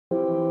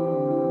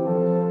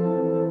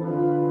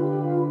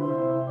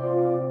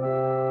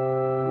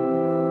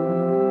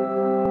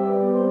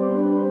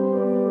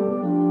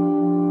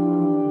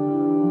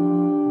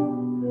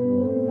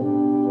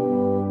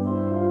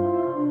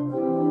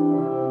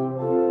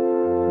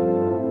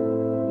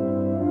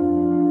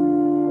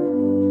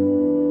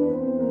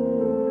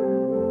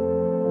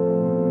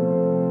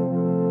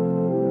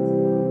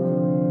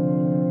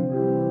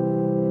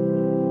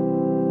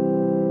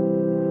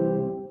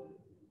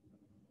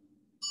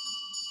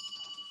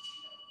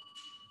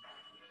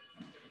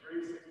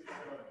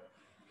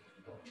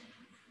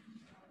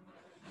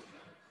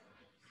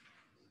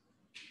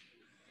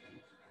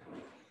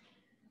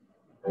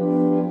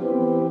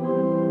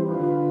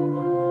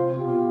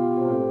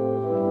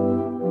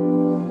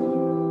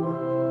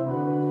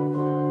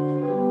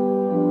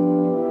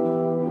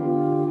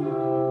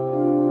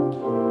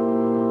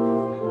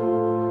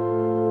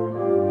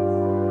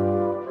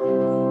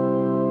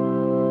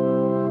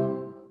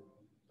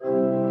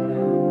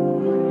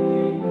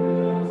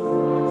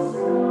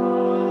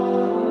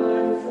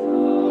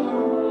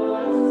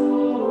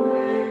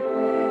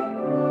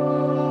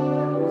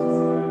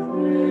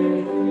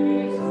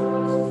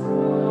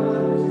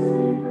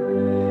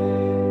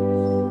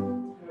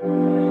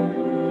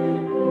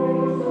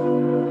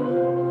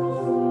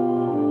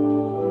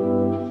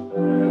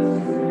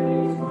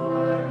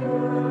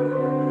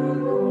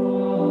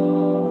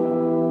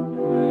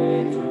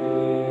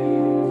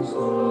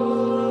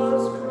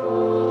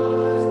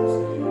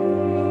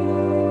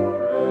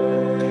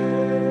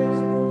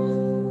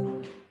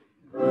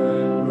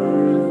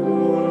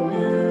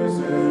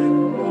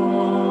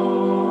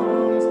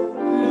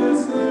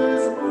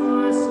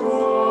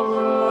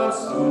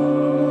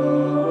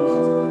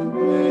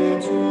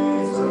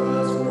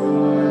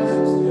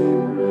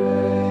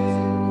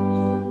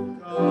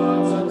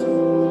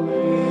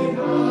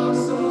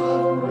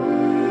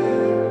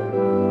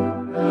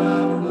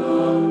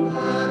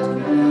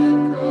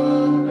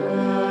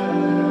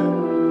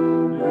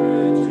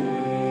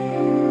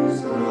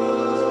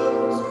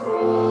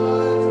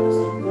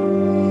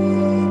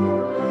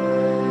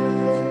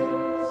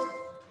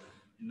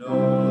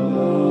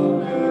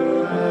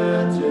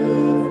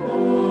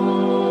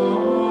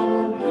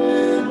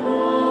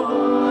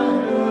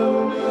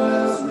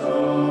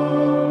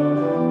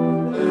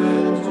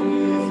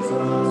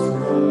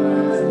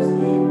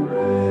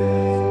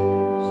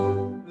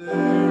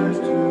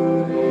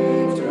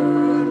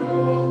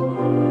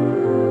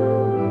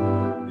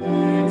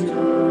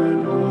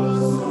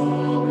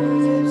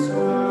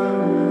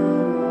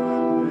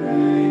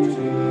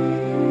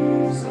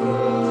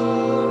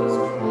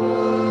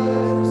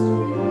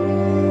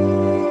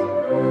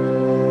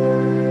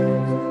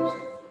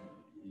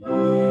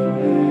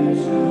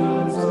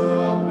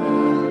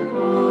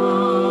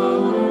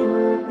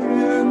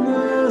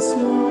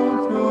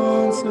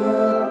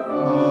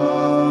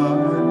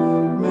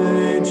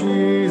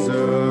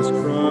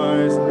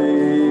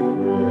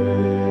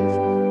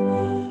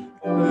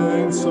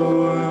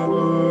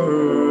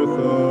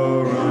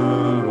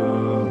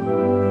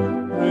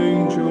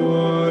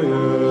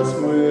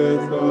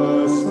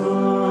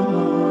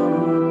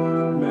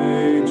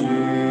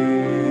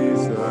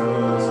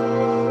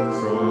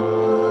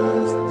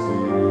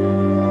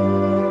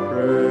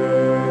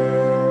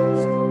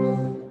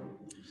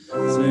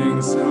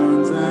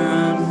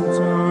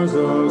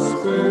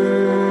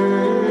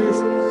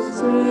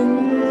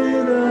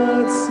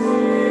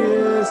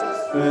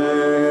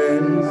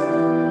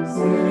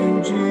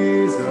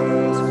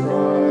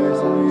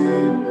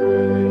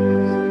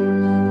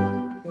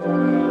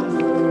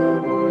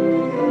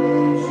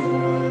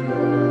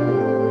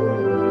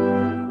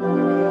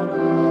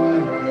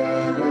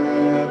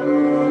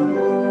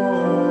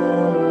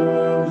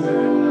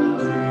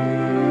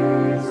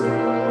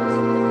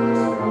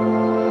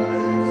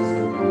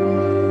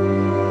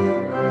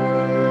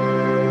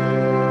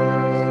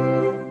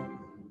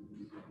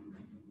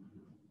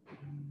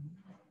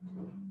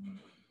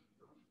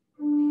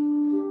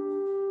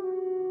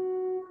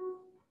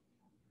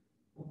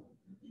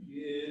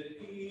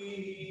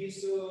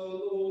peace,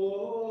 O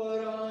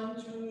Lord,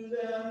 unto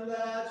them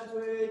that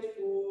wait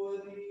for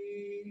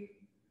thee.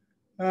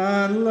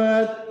 And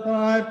let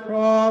thy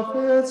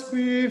prophets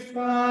be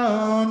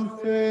found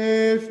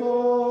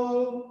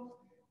faithful.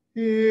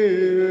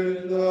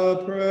 Hear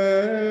the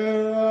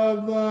prayer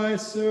of thy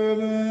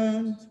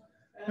servant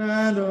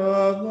and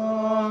of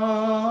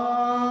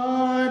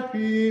thy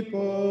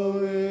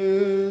people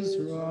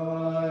Israel.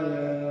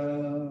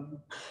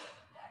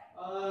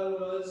 I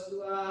was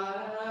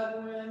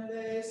glad when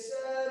they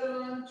said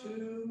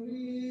unto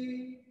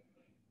me,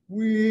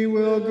 We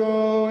will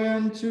go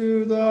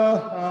into the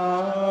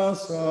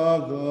house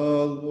of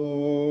the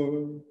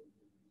Lord.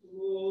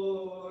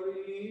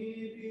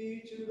 Glory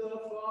be to the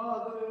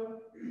Father,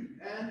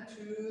 and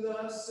to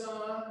the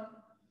Son,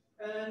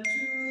 and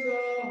to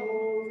the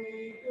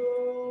Holy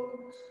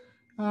Ghost.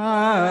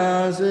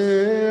 As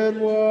it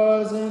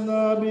was in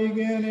the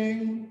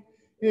beginning,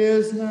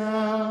 is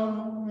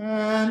now,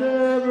 and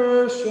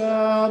ever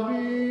shall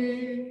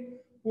be,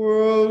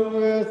 world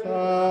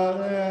without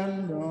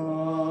end.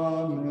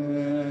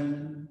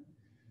 Amen.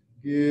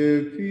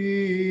 Give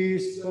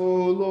peace, O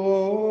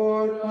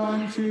Lord,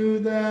 unto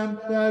them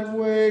that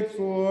wait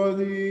for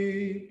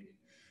thee,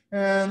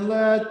 and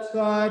let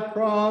thy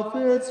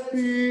prophets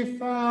be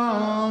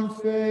found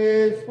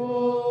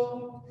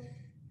faithful.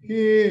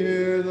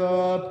 Hear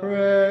the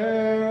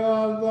prayer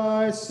of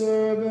thy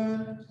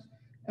servant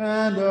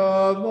and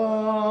of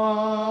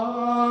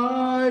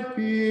thy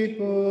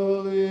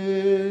people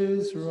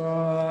Israel.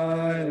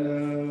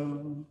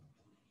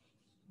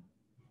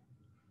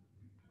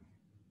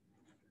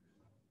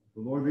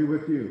 The Lord be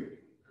with you.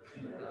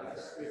 And with thy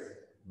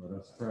spirit. Let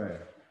us pray.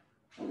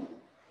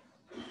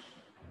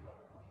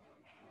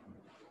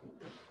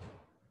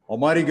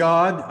 Almighty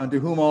God, unto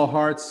whom all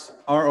hearts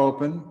are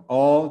open,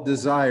 all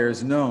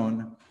desires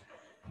known,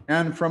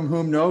 and from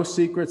whom no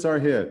secrets are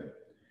hid,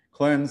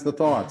 cleanse the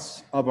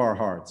thoughts of our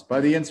hearts by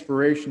the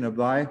inspiration of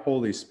thy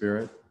Holy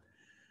Spirit,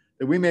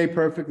 that we may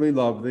perfectly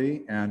love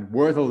thee and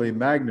worthily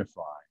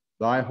magnify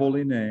thy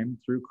holy name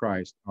through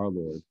Christ our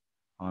Lord.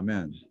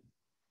 Amen.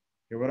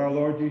 Hear what our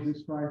Lord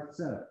Jesus Christ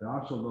said: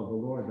 Thou shalt love the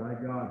Lord thy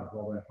God with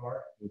all thy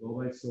heart, with all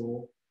thy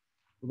soul,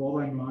 with all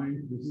thy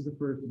mind. This is the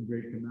first and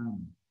great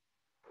commandment.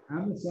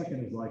 And the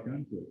second is like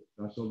unto it: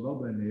 Thou shalt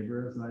love thy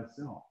neighbor as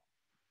thyself.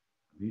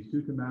 These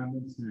two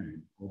commandments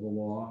hang all the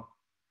law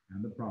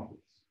and the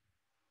prophets.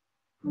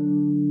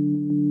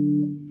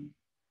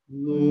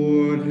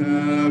 Lord,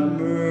 have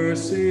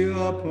mercy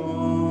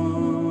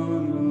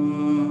upon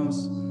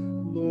us.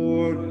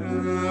 Lord,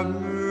 have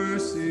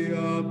mercy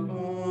upon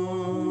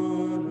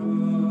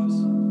us.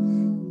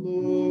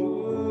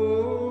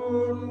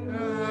 Lord,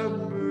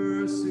 have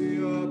mercy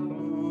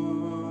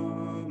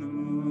upon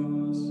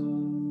us.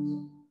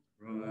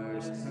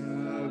 Christ,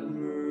 have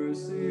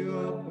mercy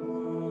upon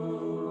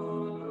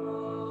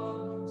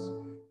us.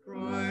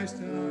 Christ,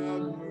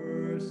 have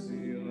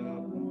mercy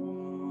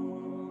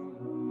upon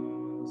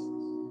us.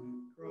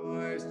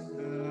 Christ,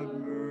 have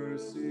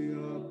mercy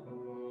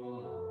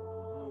upon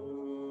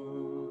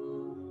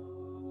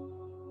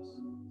us.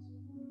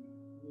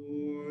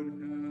 Lord,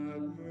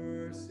 have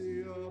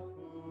mercy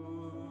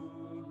upon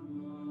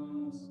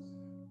us.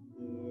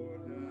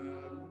 Lord,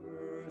 have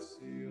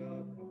mercy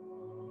upon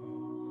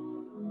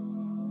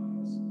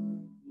us.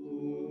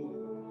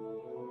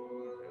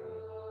 Lord,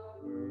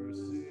 have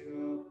mercy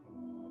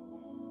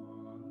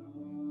upon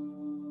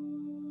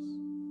us.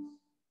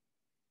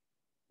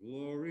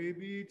 Glory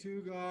be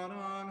to God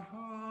on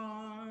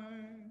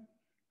high,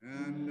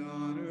 and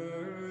on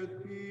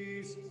earth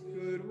peace,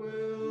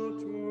 goodwill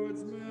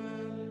towards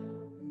men.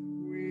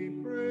 We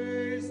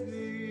praise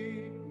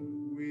thee,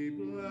 we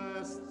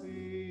bless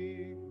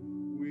thee,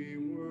 we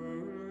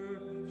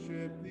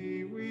worship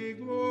thee, we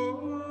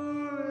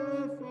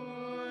glorify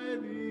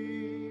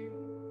thee.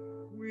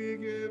 We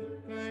give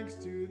thanks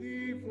to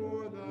thee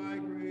for thy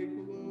great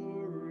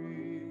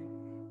glory,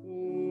 O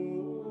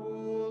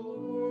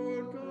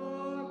Lord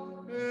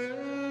God,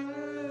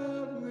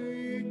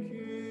 heavenly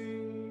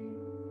King,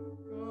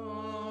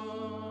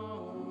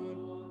 God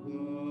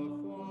the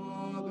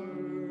Father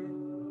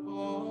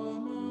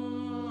Almighty.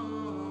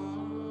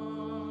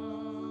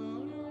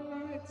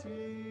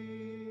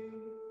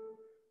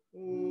 O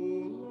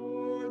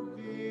Lord,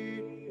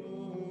 the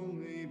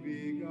only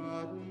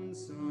begotten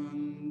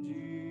Son,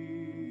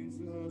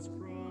 Jesus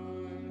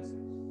Christ.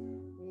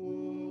 O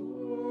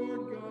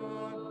Lord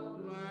God,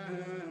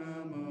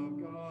 Lamb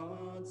of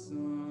God,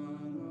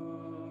 Son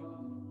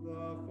of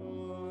the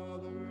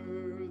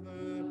Father,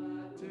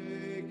 that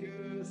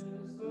takest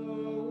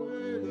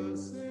away the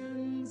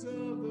sins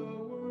of the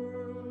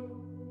world,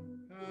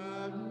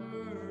 have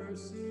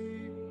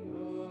mercy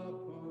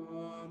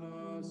upon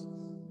us.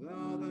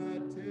 Thou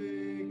that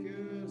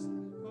takest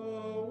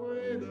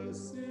away the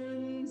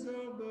sins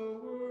of the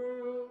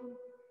world,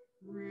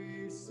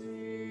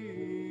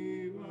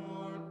 receive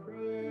our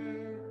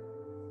prayer.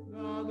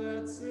 Thou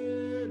that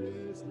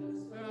sittest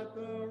at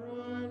the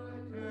right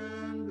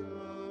hand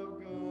of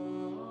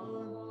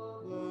God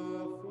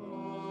the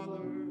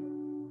Father,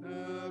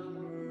 have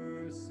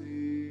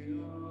mercy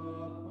upon us.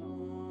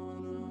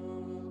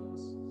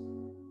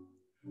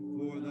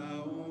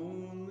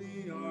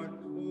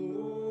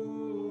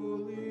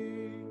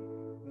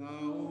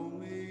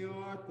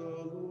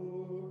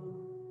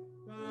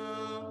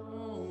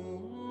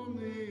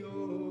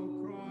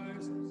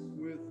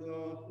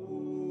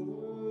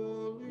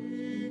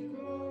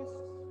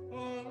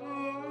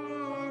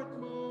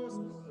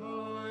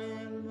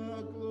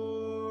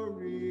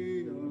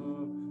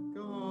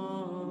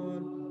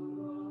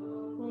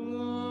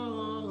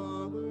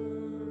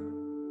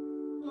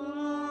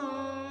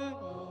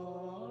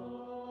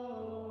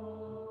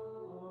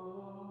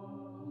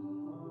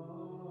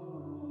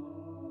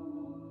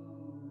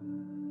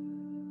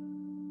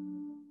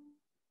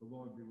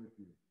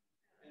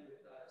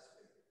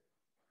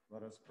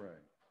 us pray.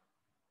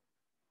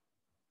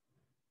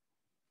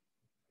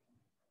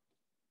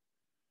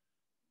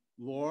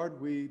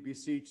 Lord, we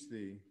beseech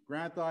thee,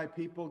 grant thy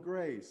people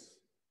grace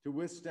to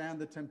withstand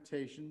the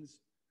temptations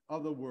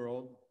of the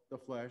world, the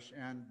flesh,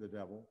 and the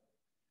devil,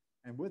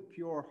 and with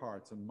pure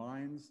hearts and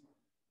minds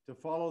to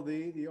follow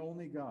thee, the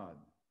only God,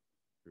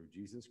 through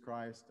Jesus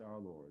Christ our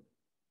Lord.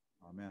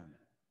 Amen.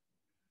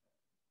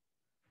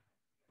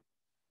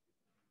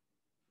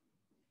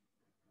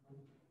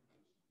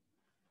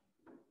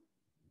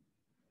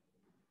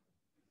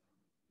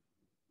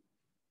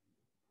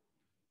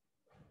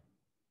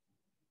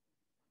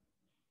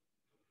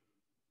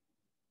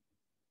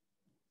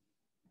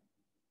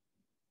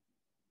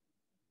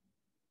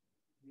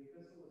 The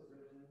epistle is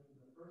written in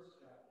the first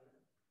chapter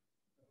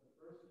of the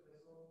first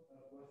epistle of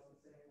Blessed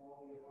St.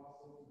 Paul the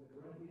Apostle to the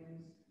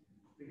Corinthians,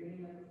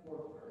 beginning at the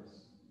 4th verse.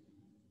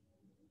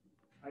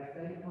 I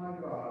thank my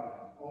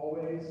God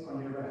always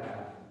on your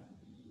behalf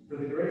for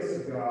the grace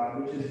of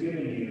God which is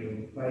given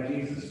you by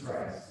Jesus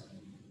Christ,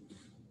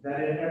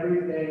 that in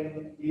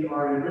everything ye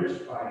are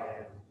enriched by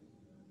him,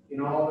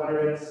 in all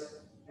utterance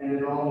and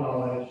in all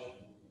knowledge,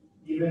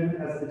 even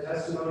as the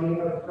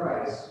testimony of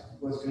Christ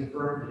was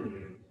confirmed in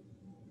you,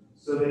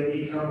 so that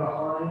ye come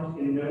behind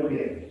in no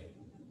gift,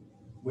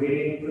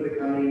 waiting for the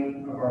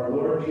coming of our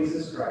Lord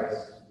Jesus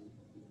Christ,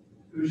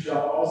 who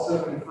shall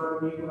also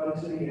confirm you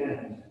unto the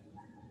end,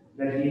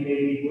 that ye may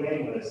be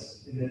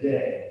blameless in the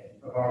day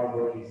of our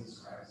Lord Jesus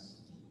Christ.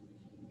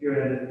 Here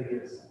endeth the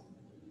epistle.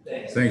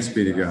 Thanks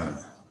be to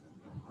God.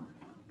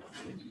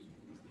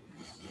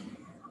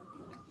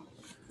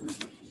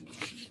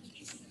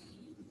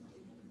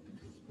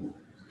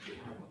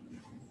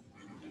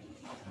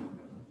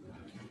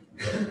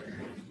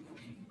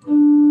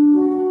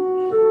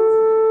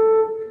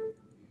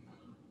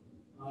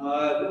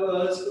 I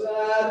was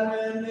glad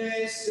when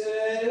they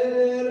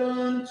said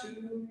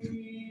unto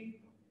me,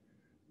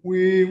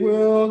 We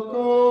will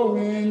go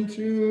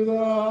into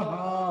the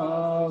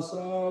house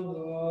of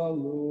the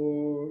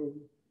Lord,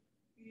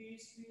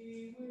 peace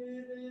be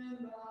within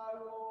thy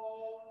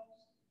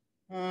walls.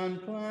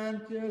 and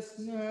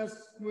plenteousness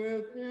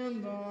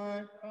within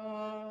thy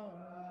palaces.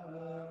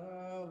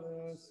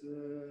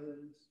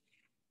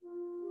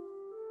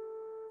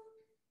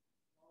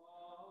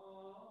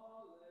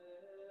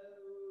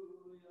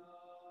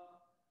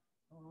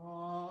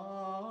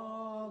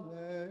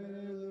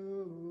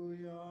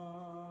 Hallelujah.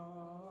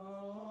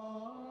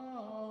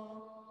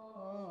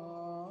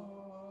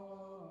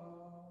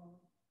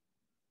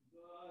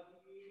 The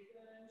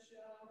heathen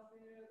shall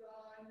fear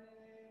thy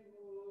name,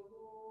 O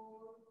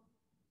Lord.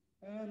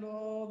 And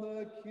all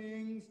the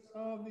kings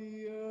of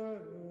the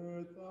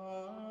earth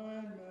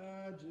thy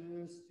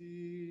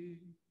majesty.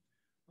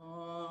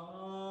 Alleluia.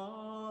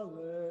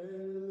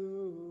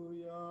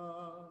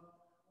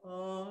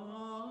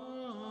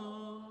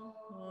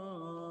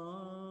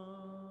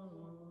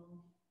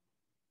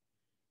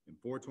 In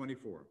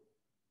 424.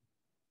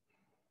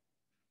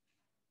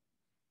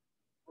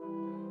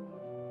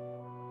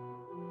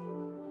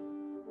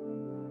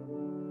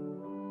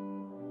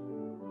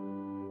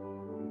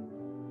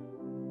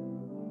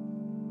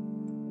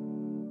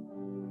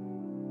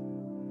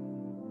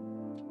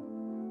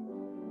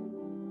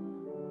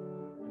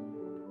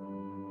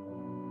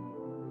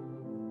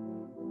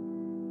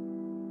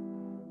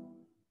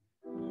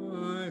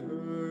 I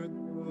heard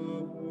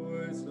the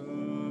voice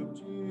of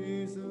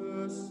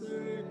Jesus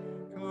say,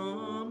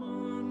 come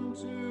unto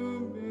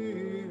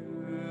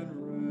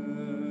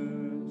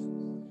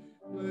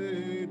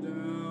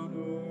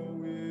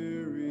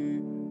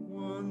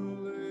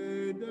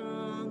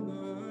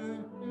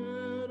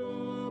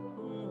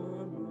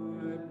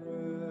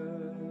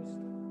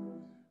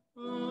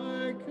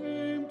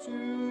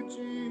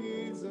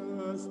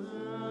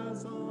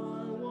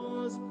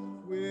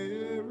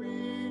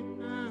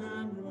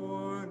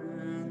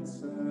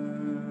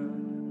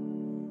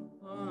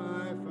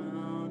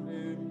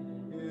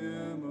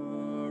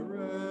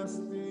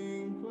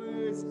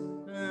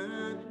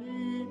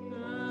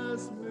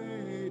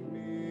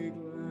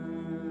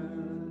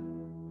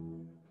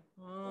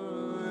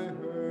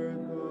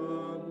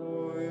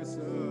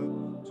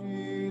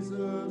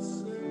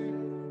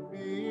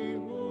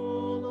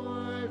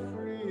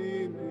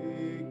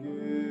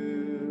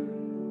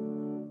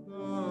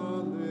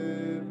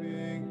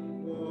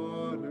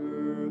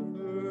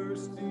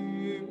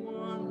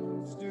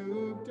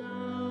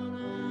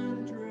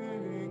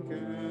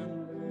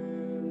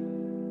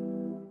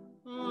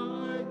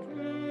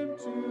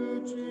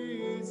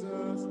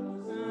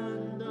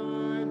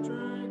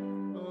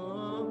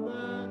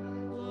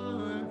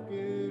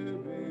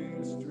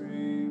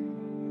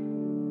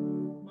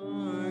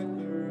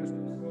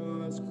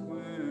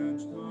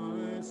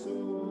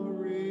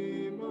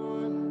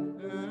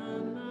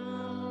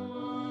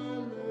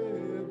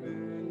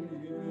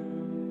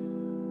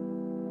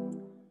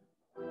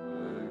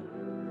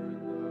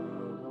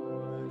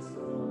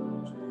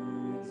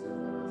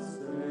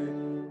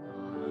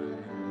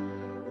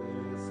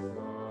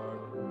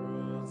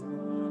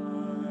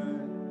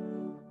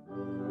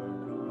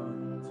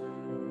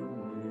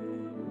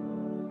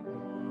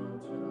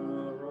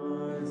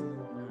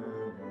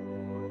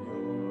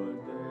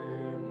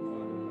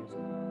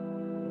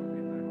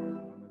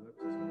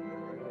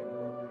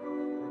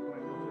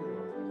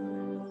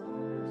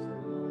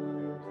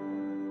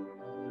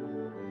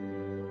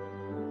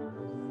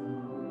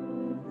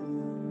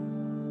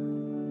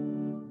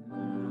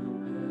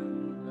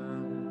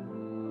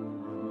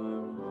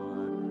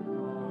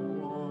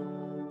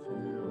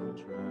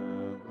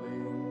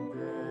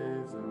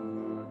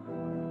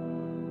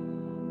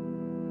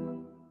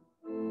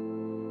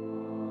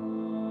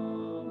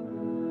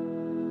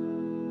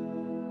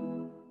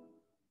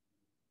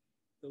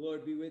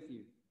Lord be with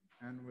you.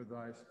 And with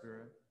thy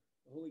spirit.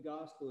 The Holy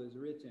Gospel is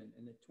written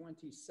in the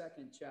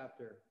 22nd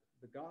chapter,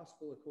 the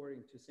Gospel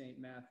according to St.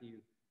 Matthew,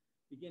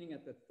 beginning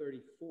at the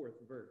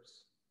 34th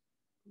verse.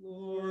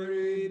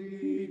 Glory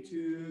be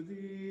to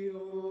thee,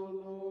 O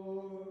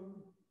Lord.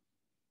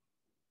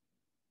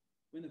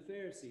 When the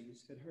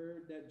Pharisees had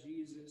heard that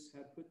Jesus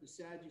had put the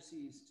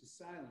Sadducees to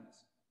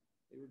silence,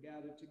 they were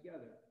gathered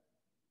together.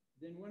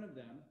 Then one of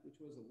them, which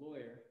was a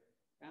lawyer,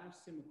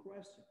 asked him a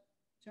question,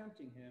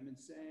 tempting him and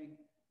saying,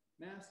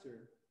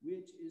 Master,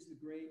 which is the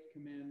great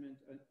commandment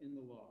in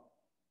the law?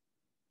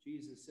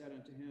 Jesus said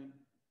unto him,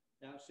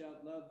 Thou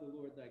shalt love the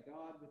Lord thy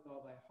God with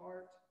all thy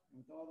heart, and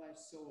with all thy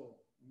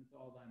soul, and with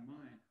all thy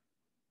mind.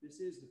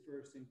 This is the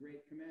first and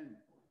great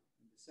commandment.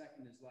 And the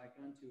second is like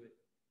unto it,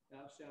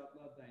 Thou shalt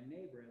love thy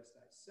neighbor as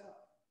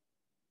thyself.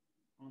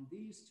 On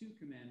these two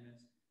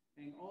commandments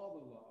hang all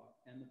the law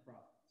and the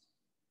prophets.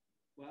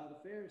 While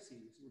the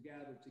Pharisees were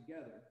gathered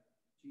together,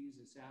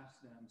 Jesus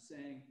asked them,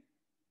 saying,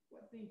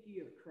 What think ye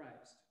of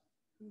Christ?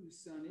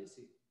 Whose son is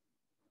he?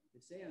 They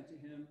say unto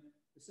him,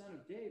 The son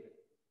of David.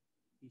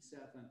 He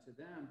saith unto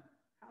them,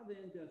 How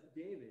then doth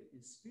David in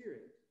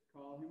spirit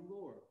call him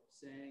Lord,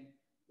 saying,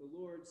 The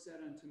Lord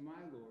said unto my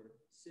Lord,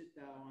 Sit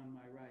thou on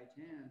my right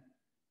hand,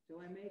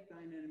 till I make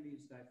thine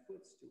enemies thy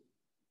footstool.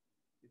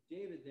 If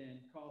David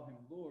then call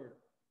him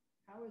Lord,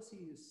 how is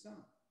he his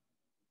son?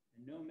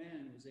 And no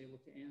man was able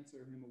to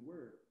answer him a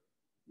word,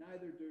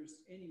 neither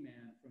durst any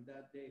man from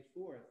that day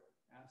forth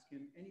ask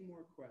him any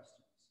more questions.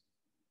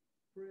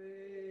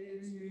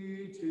 Praise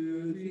be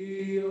to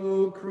thee,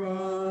 O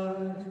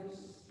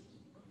Christ.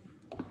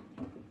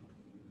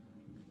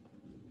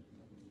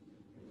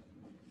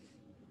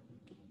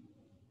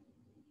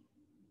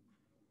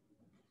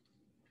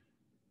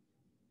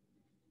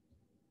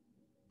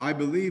 I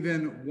believe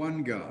in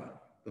one God,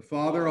 the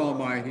Father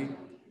Almighty,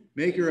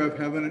 maker of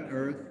heaven and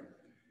earth,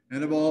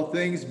 and of all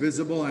things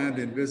visible and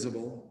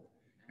invisible,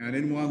 and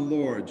in one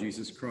Lord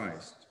Jesus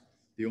Christ,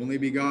 the only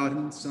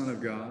begotten Son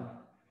of God,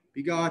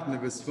 begotten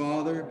of his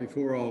Father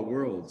before all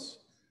worlds,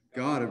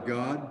 God of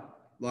God,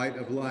 light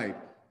of light,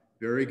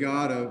 very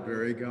God of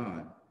very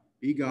God,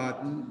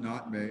 begotten,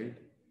 not made,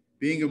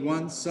 being of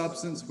one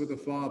substance with the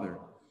Father,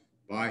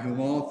 by whom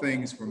all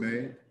things were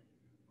made,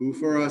 who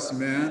for us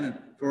men and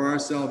for our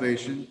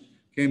salvation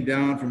came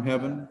down from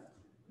heaven,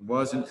 and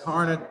was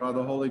incarnate by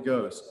the Holy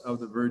Ghost of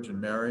the Virgin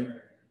Mary,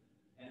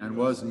 and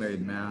was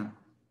made man,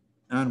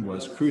 and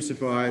was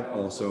crucified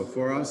also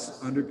for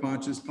us under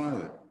Pontius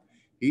Pilate.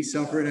 He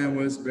suffered and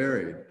was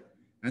buried,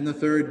 and the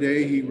third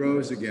day he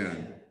rose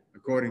again,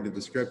 according to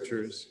the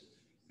Scriptures,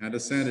 and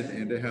ascended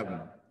into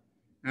heaven,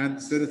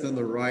 and sitteth on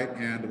the right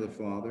hand of the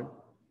Father.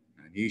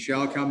 And he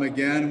shall come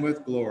again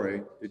with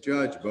glory to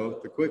judge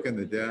both the quick and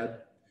the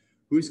dead,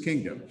 whose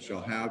kingdom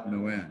shall have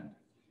no end.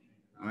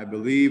 I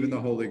believe in the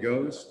Holy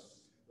Ghost,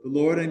 the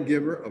Lord and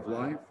giver of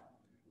life,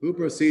 who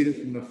proceedeth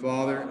from the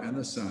Father and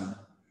the Son,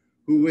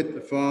 who with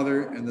the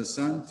Father and the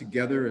Son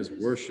together is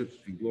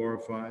worshipped and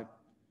glorified,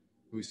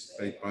 who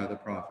spake by the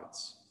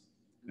prophets.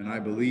 And I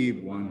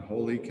believe one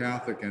holy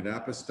Catholic and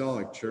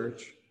apostolic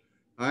church.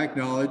 I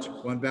acknowledge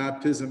one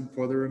baptism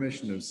for the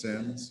remission of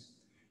sins,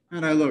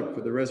 and I look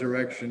for the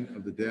resurrection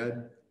of the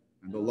dead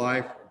and the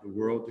life of the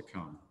world to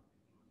come.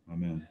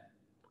 Amen.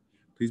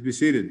 Please be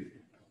seated.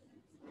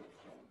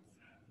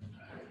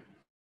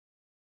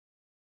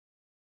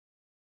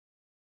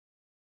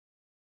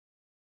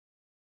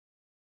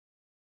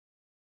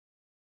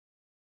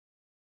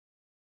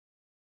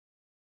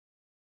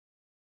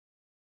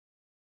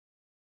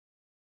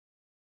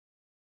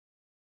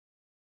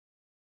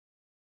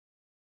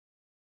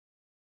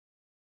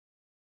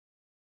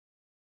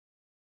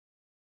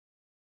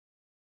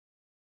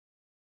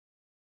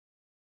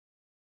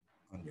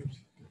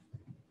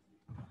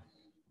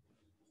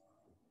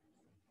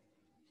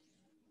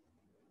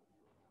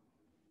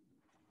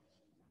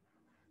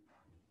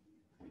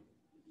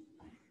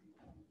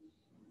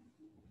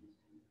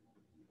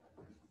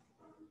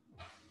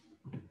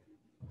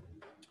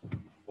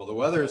 Well, the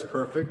weather is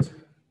perfect.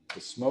 The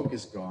smoke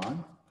is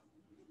gone.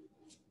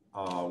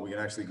 We can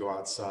actually go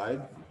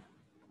outside.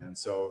 And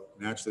so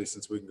naturally,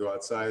 since we can go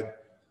outside,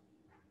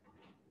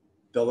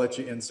 they'll let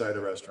you inside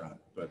a restaurant,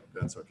 but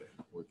that's okay.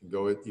 We can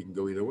go, you can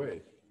go either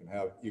way.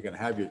 You can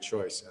have your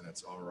choice, and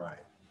it's all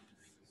right.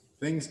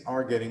 Things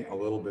are getting a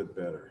little bit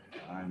better.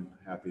 I'm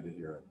happy to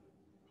hear it.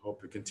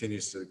 Hope it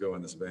continues to go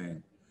in this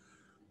vein.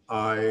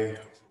 Here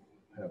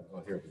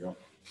we go.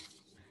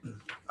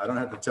 I don't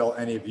have to tell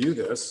any of you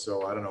this,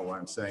 so I don't know why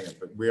I'm saying it,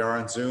 but we are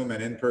on Zoom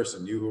and in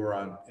person. You who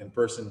are in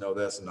person know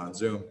this, and on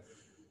Zoom,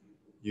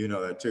 you know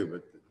that too,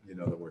 but you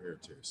know that we're here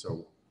too.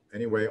 So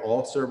anyway,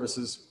 all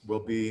services will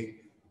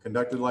be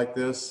conducted like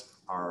this.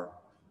 Our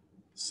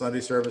Sunday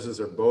services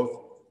are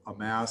both a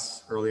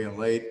mass early and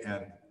late,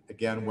 and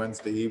again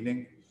Wednesday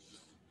evening.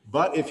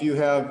 But if you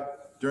have,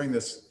 during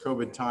this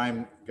COVID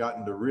time,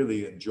 gotten to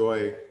really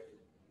enjoy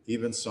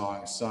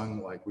evensong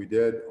sung like we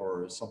did,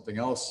 or something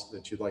else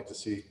that you'd like to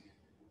see,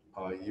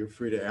 you're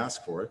free to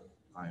ask for it.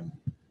 I'm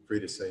free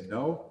to say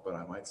no, but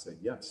I might say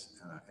yes.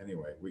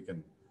 Anyway, we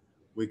can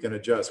we can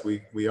adjust.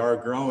 We are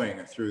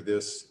growing through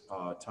this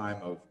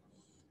time of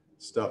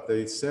stuff.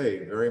 They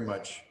say very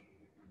much,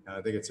 and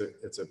I think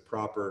it's a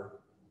proper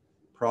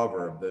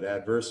proverb, that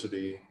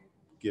adversity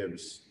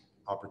gives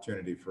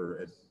opportunity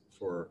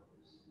for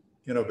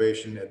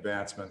innovation,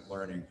 advancement,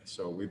 learning.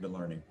 So we've been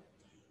learning.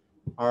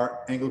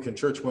 Our Anglican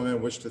Church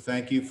women wish to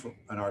thank you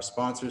and our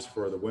sponsors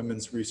for the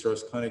Women's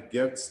Resource Clinic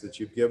gifts that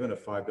you've given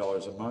of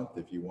 $5 a month.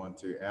 If you want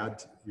to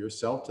add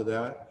yourself to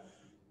that,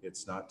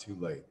 it's not too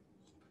late.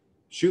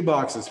 Shoe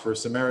boxes for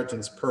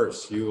Samaritan's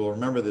Purse. You will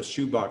remember the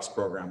shoebox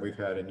program we've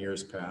had in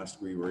years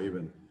past. We were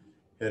even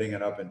heading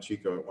it up in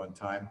Chico at one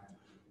time.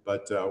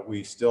 But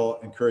we still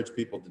encourage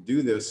people to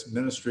do this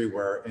ministry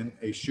where in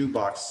a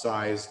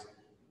shoebox-sized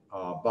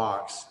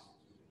box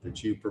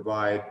that you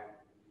provide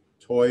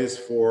toys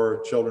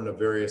for children of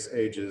various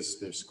ages,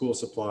 there's school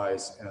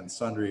supplies and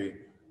sundry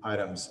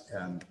items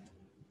and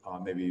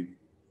maybe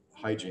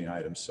hygiene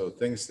items. So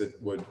things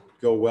that would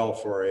go well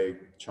for a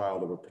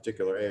child of a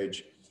particular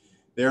age.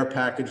 They're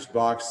packaged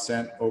box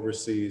sent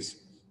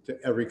overseas to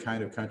every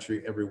kind of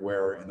country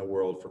everywhere in the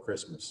world for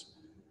Christmas.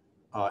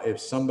 If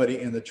somebody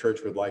in the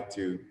church would like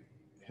to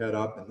head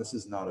up, and this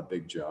is not a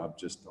big job,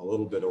 just a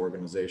little bit of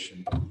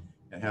organization,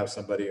 and have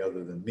somebody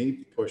other than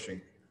me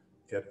pushing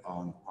it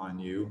on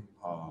you,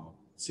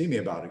 see me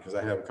about it, because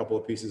I have a couple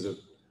of pieces of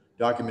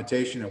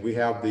documentation, and we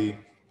have the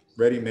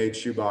ready-made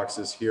shoe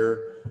boxes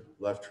here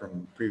left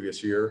from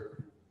previous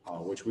year,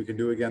 which we can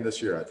do again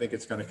this year. I think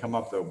it's going to come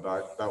up though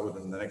about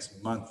within the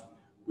next month.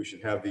 We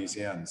should have these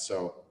in.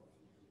 So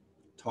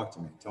talk to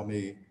me. Tell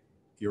me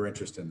your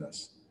interest in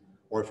this.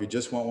 Or if you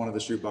just want one of the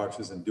shoe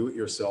boxes and do it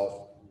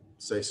yourself,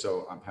 say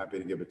so. I'm happy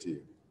to give it to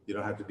you. You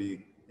don't have to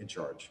be in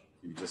charge.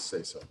 You just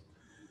say so.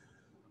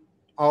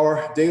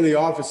 Our daily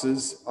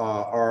offices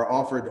are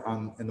offered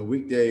in the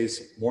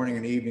weekdays, morning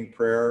and evening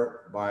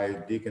prayer by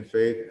Deacon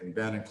Faith and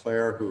Ben and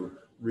Claire, who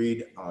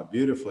read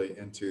beautifully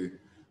into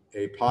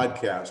a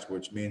podcast,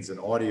 which means an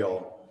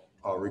audio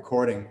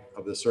recording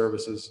of the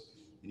services.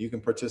 And you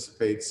can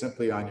participate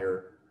simply on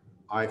your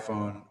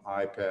iPhone,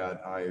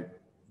 iPad,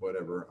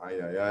 whatever,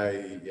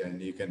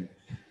 and you can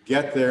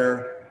get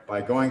there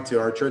by going to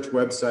our church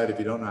website. If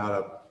you don't know how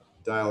to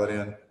dial it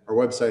in, our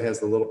website has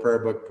the little prayer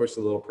book. Push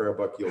the little prayer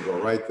book, you'll go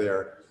right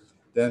there.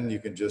 Then you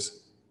can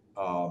just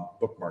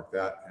bookmark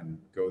that and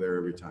go there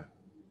every time.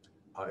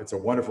 It's a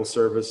wonderful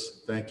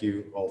service. Thank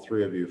you, all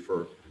three of you,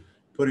 for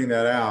putting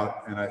that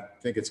out. And I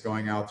think it's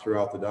going out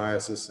throughout the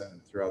diocese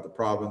and throughout the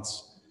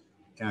province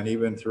and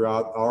even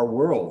throughout our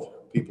world.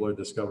 People are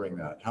discovering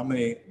that. How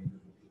many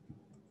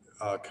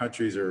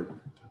countries are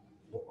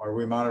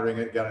we monitoring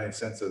it? Got any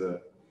sense of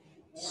the?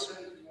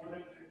 More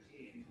than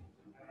 15.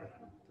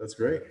 That's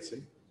great.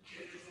 See?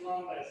 It's a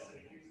long list. So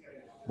it keeps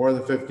getting longer. More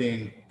than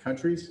 15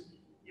 countries?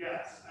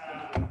 Yes.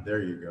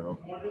 There you go.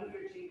 More than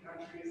 15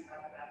 countries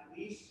have at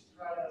least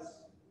tried us.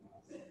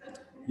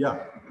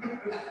 Yeah.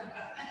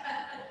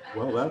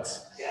 Well,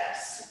 that's.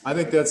 Yes. I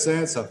think that's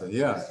saying something.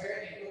 Yeah.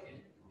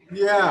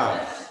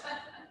 Yeah.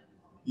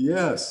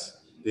 Yes.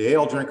 The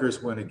ale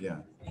drinkers win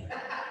again.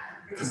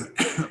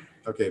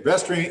 Okay.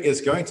 Vestry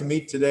is going to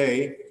meet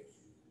today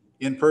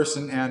in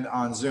person and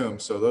on Zoom.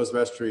 So those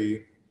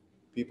vestry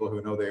people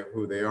who know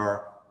who they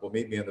are will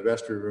meet me in the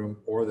vestry room,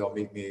 or they'll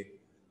meet me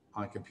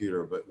on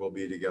computer, but we'll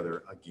be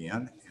together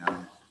again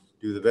and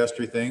do the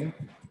vestry thing.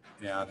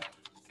 And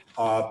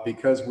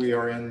because we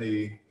are in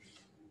the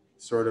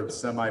sort of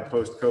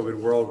semi-post-COVID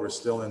world, we're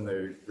still in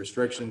the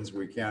restrictions.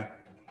 We can't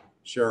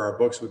share our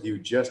books with you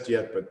just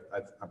yet, but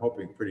I'm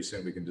hoping pretty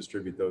soon we can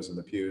distribute those in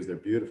the pews. They're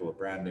beautiful,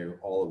 brand new,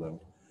 all of them.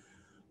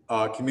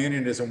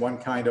 Communion isn't one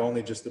kind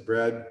only, just the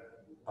bread,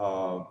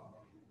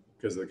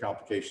 because of the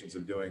complications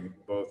of doing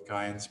both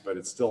kinds, but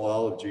it's still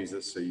all of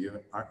Jesus, so you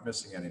aren't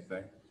missing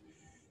anything.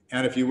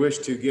 And if you wish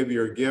to give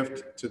your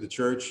gift to the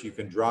church, you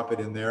can drop it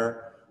in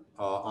there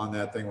on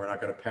that thing. We're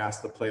not going to pass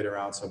the plate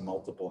around, so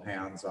multiple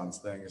hands on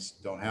things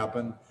don't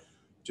happen.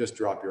 Just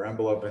drop your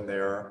envelope in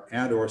there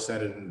and or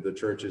send it into the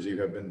church as you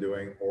have been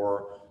doing,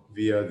 or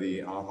via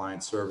the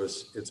online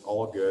service. It's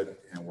all good,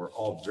 and we're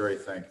all very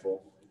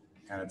thankful,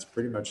 and it's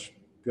pretty much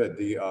good.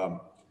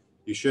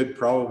 You should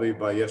probably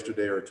by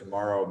yesterday or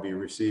tomorrow be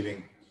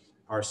receiving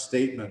our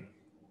statement.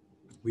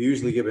 We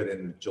usually give it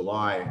in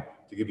July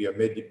to give you a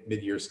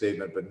mid-year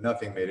statement, but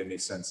nothing made any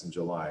sense in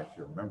July. If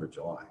you remember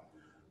July,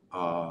 it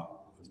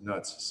was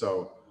nuts.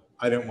 So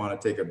I didn't want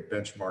to take a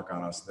benchmark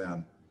on us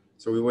then.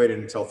 So we waited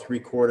until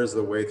 3/4 of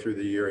the way through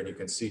the year, and you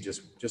can see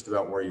just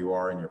about where you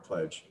are in your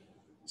pledge,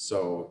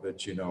 so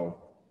that you know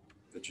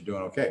that you're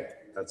doing okay.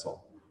 That's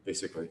all,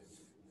 basically.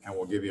 And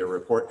we'll give you a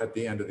report at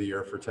the end of the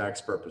year for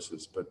tax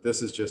purposes. But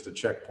this is just a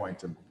checkpoint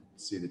to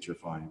see that you're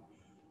fine.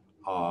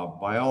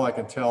 By all I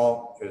can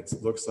tell, it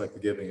looks like the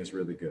giving is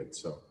really good.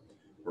 So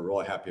we're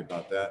really happy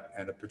about that.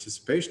 And the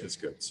participation is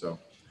good. So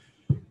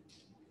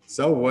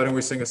why don't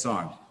we sing a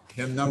song?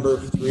 Hymn number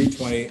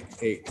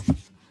 328.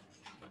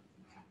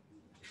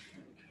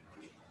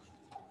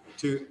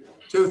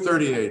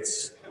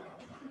 238.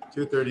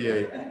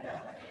 238.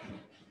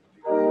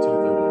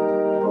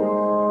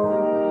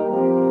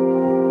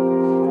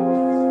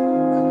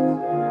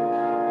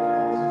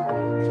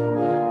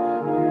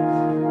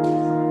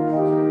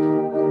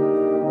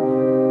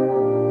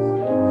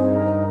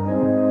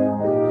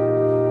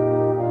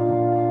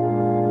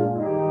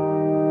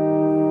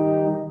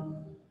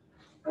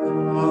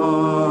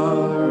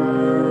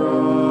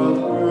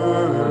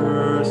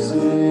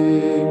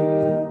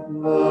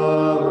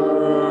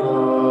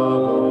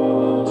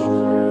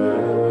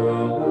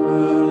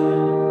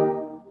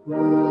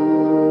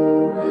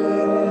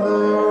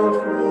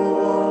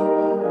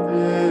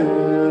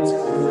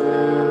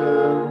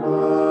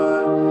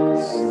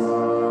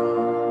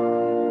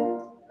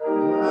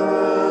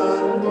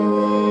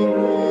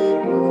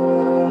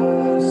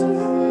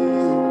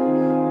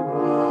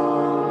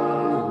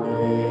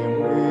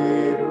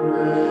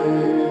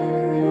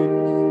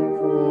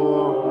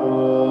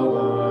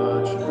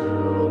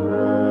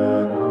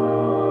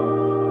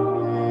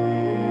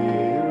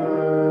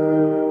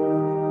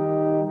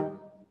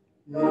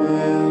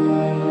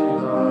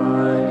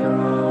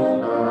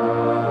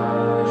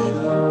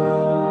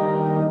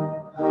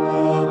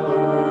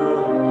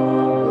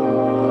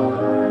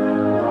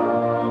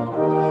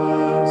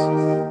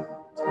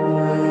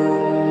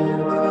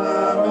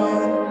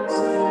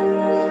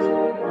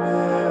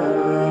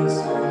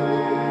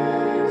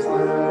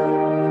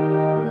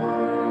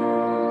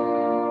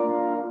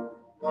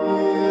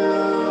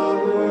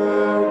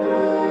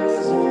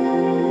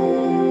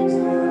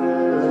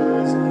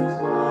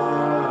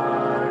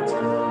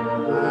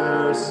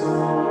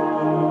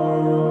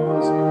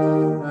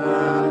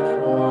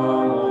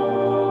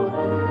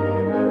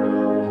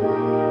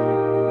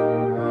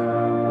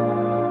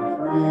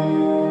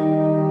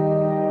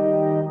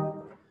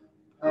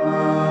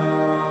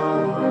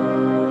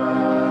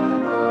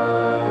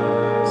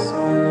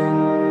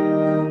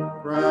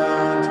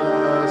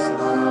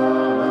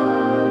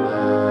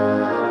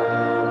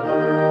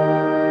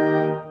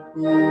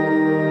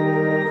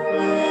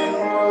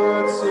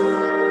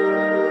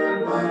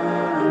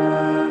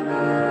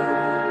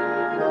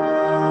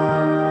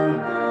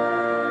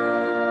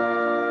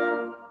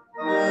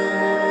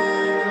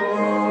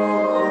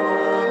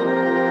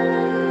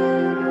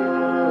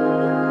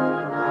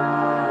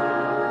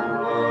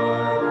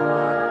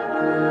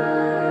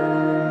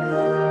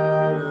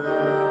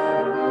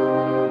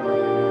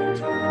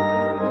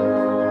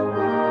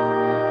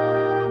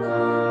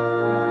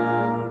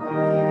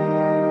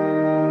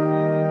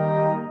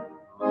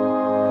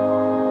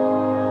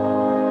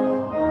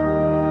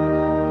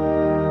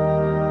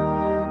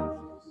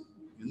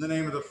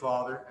 of the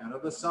Father, and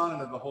of the Son,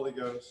 and of the Holy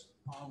Ghost.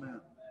 Amen.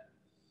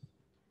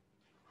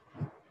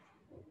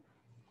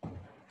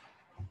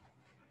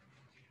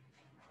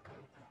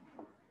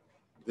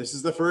 This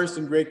is the first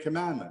and great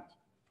commandment.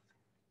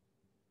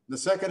 The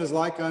second is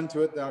like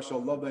unto it, thou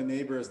shalt love thy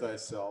neighbor as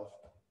thyself.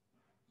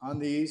 On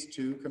these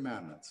two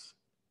commandments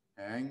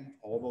hang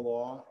all the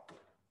law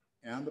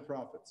and the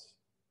prophets.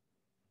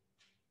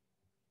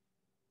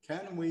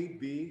 Can we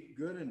be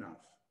good enough?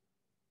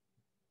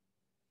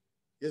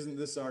 Isn't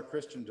this our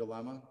Christian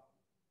dilemma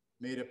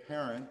made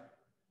apparent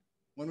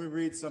when we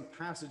read some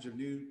passage of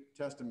New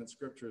Testament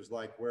scriptures,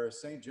 like where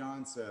St.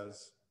 John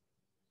says,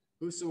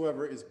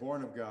 whosoever is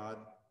born of God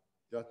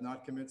doth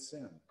not commit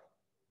sin,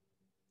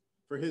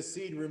 for his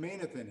seed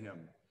remaineth in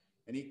him,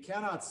 and he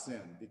cannot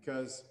sin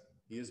because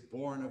he is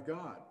born of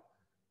God.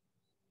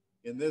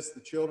 In this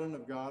the children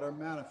of God are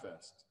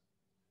manifest,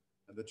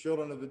 and the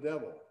children of the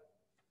devil.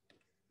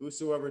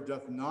 Whosoever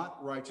doth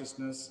not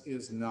righteousness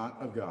is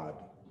not of God,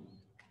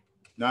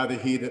 neither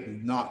he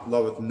that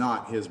loveth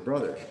not his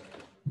brother.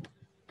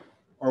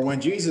 Or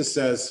when Jesus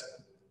says,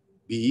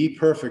 be ye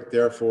perfect,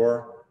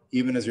 therefore,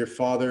 even as your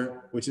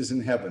Father which is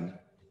in heaven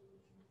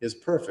is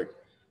perfect.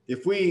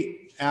 If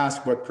we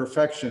ask what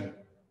perfection,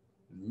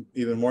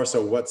 even more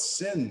so what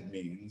sin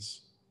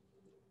means,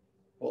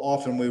 well,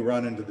 often we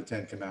run into the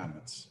Ten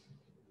Commandments.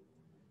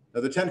 Now,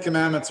 the Ten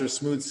Commandments are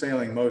smooth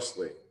sailing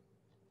mostly,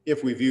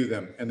 if we view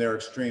them in their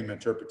extreme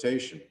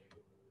interpretation.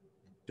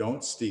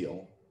 Don't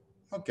steal.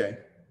 Okay.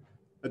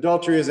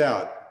 Adultery is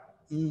out.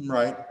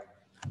 Right.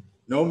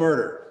 No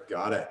murder.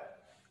 Got it.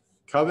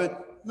 Covet?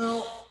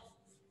 No.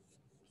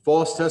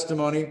 False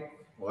testimony?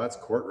 Well, that's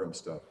courtroom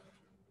stuff.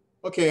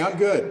 Okay, I'm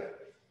good.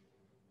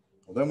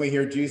 Well, then we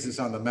hear Jesus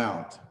on the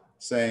Mount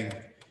saying,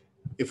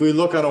 if we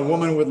look on a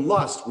woman with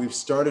lust, we've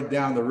started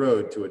down the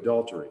road to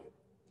adultery.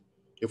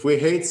 If we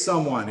hate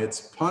someone,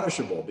 it's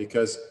punishable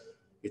because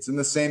it's in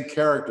the same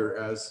character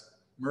as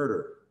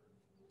murder.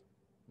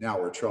 Now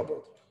we're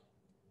troubled.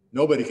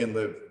 Nobody can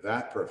live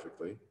that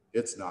perfectly.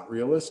 It's not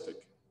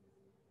realistic.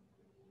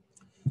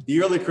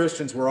 The early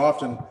Christians were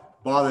often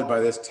bothered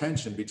by this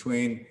tension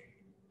between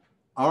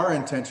our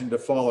intention to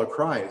follow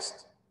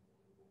Christ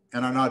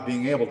and our not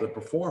being able to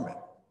perform it.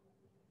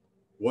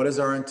 What is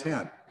our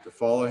intent? To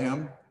follow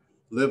him,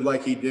 live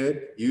like he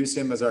did, use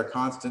him as our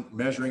constant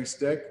measuring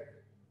stick?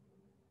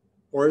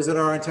 Or is it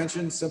our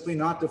intention simply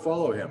not to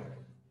follow him?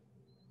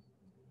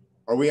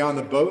 Are we on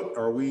the boat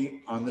or are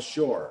we on the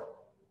shore?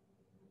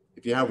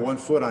 If you have one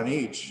foot on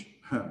each,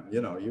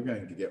 you're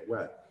going to get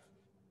wet.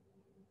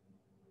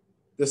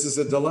 This is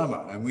a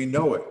dilemma, and we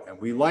know it. And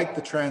we like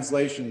the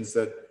translations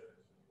that,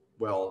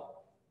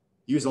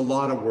 use a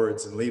lot of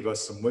words and leave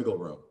us some wiggle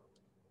room.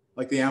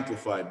 Like the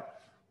Amplified,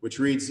 which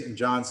reads in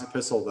John's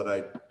epistle that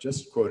I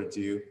just quoted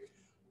to you,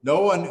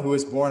 no one who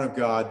is born of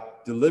God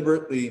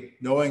deliberately,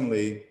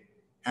 knowingly,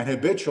 and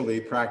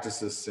habitually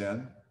practices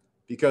sin,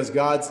 because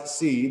God's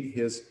seed,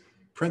 his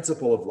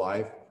principle of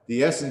life,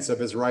 the essence of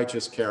his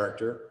righteous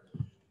character,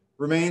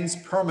 remains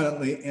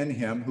permanently in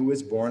him who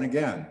is born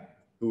again,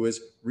 who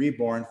is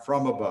reborn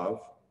from above,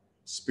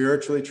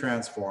 spiritually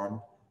transformed,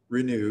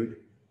 renewed,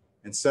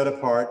 and set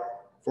apart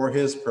for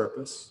his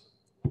purpose.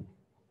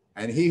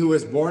 And he who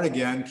is born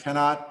again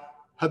cannot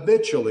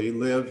habitually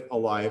live a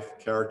life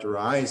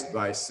characterized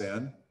by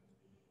sin,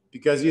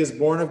 because he is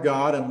born of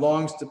God and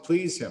longs to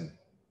please him.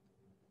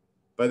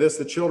 By this,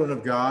 the children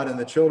of God and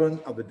the children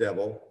of the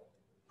devil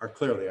are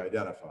clearly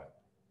identified.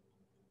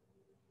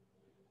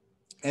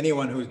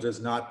 Anyone who does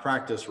not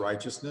practice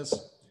righteousness,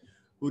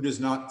 who does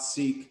not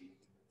seek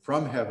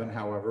from heaven,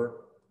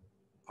 however,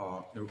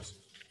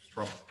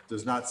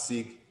 does not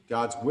seek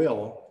God's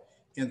will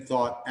in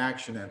thought,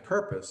 action, and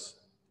purpose,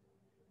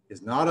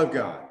 is not of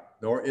God,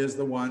 nor is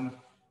the one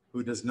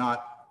who does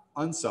not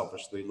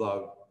unselfishly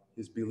love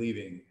his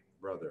believing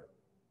brother.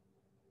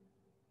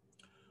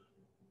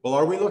 Well,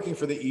 are we looking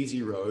for the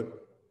easy road,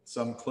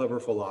 some clever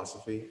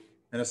philosophy,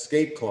 an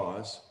escape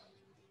clause,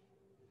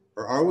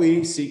 or are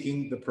we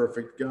seeking the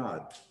perfect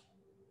God?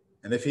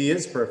 And if he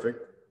is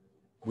perfect,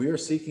 we are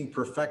seeking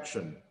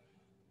perfection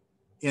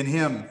in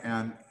him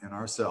and in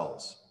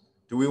ourselves.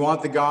 Do we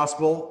want the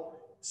gospel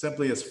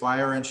simply as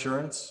fire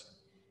insurance?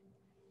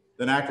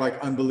 Then act like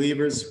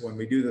unbelievers when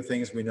we do the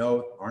things we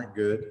know aren't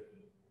good,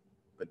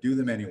 but do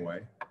them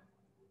anyway.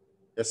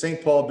 As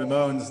St. Paul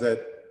bemoans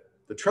that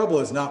the trouble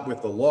is not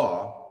with the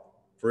law,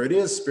 for it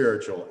is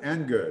spiritual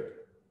and good.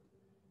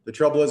 The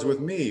trouble is with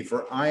me,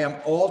 for I am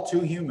all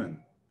too human,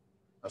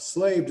 a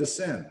slave to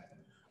sin.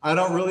 I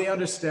don't really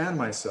understand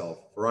myself,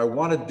 for I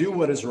want to do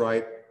what is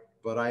right,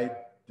 but I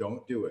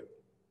don't do it.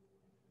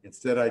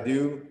 Instead, I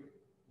do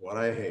what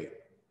I hate.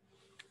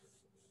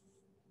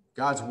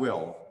 God's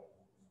will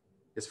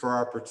is for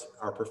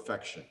our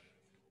perfection.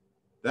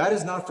 That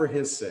is not for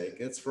his sake,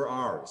 it's for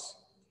ours.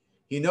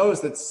 He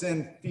knows that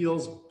sin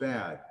feels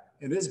bad.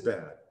 It is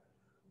bad.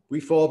 We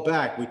fall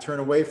back, we turn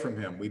away from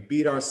him, we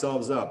beat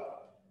ourselves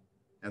up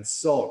and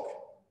sulk.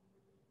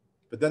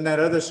 But then that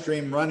other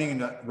stream running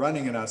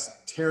in us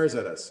tears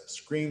at us,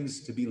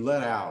 screams to be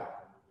let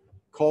out,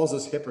 calls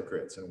us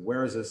hypocrites and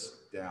wears us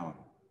down.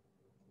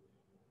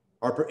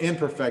 Our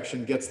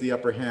imperfection gets the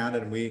upper hand,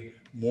 and we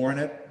mourn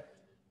it,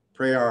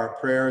 pray our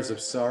prayers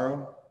of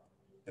sorrow,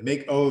 and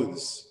make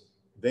oaths,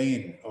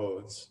 vain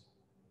oaths,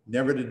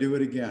 never to do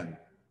it again.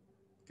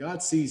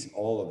 God sees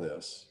all of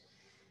this,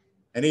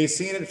 and he's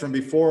seen it from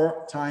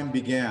before time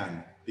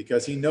began,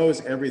 because he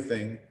knows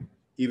everything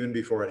even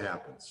before it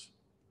happens.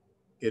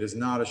 It is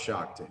not a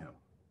shock to him.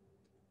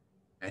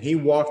 And he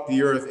walked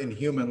the earth in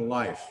human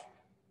life,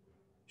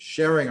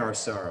 sharing our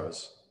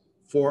sorrows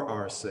for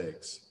our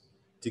sakes,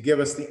 to give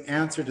us the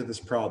answer to this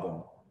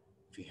problem.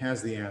 If he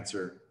has the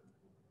answer,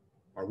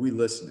 are we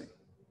listening?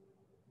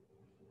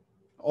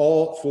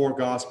 All four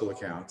gospel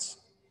accounts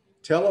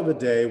tell of a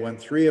day when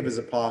 3 of his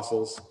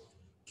apostles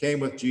came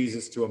with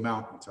Jesus to a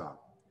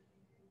mountaintop.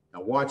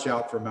 Now watch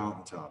out for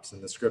mountaintops in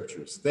the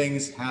scriptures.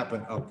 Things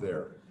happen up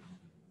there.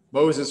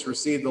 Moses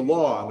received the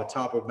law on the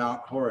top of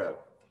Mount Horeb.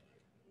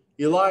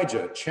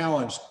 Elijah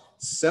challenged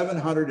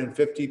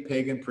 750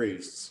 pagan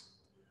priests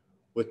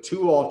with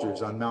 2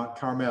 altars on Mount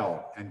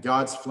Carmel, and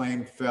God's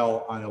flame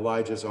fell on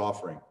Elijah's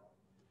offering.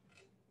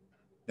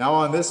 Now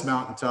on this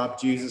mountaintop,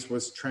 Jesus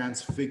was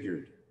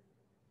transfigured.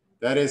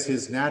 That is,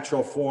 his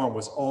natural form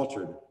was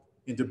altered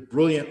into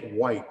brilliant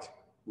white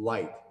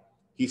light.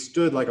 He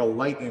stood like a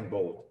lightning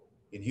bolt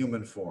in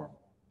human form.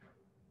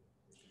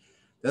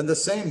 Then the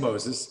same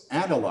Moses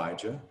and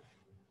Elijah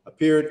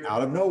appeared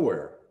out of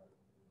nowhere,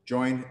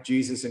 joined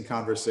Jesus in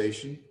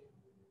conversation,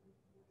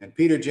 and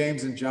Peter,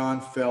 James, and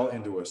John fell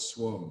into a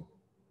swoon.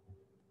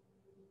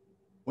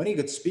 When he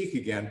could speak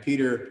again,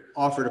 Peter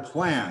offered a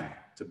plan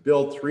to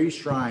build 3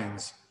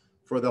 shrines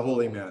for the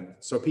holy men,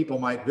 so people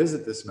might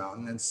visit this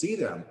mountain and see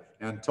them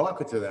and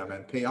talk to them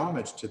and pay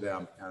homage to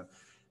them. And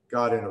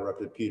God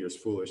interrupted Peter's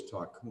foolish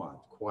talk. Come on,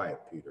 quiet,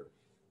 Peter.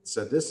 He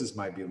said, "This is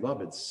my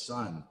beloved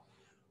Son,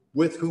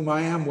 with whom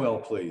I am well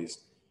pleased.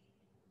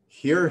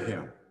 Hear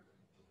him."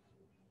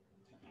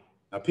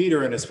 Now,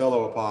 Peter and his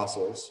fellow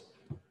apostles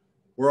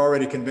were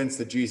already convinced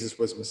that Jesus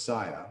was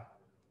Messiah.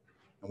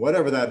 And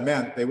whatever that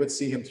meant, they would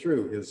see him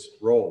through his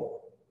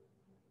role.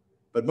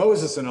 But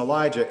Moses and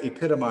Elijah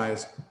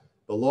epitomized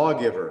the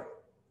lawgiver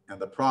and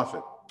the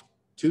prophet,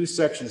 2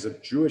 sections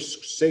of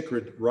Jewish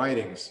sacred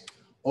writings,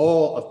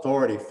 all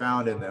authority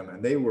found in them,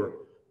 and they were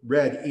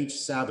read each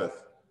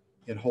Sabbath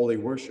in holy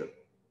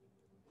worship.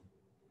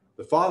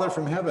 The Father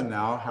from heaven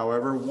now,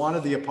 however,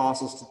 wanted the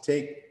apostles to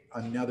take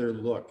another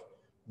look.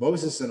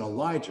 Moses and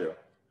Elijah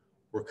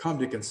were come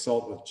to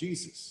consult with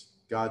Jesus,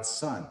 God's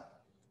Son,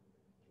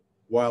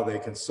 while they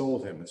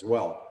consoled him as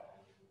well.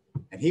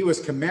 And he was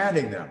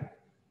commanding them,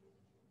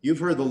 "You've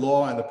heard the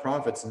law and the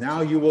prophets.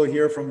 Now you will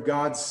hear from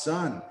God's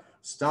Son.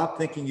 Stop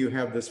thinking you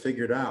have this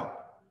figured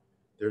out.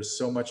 There's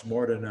so much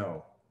more to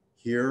know.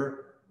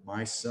 Hear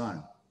my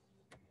Son."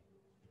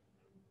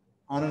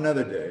 On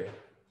another day,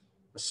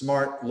 a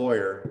smart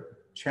lawyer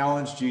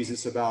challenged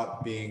Jesus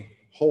about being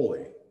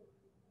holy,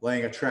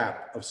 laying a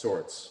trap of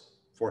sorts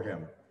for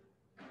him.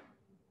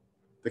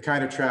 The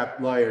kind of trap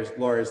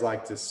lawyers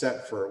like to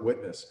set for a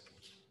witness.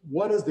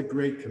 "What is the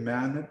great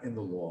commandment in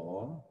the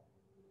law?"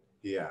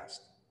 he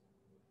asked.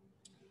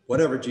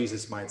 Whatever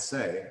Jesus might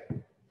say,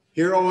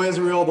 "Hear, O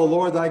Israel, the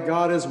Lord thy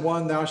God is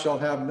one. Thou shalt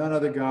have none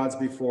other gods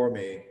before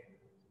me."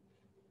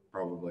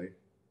 Probably.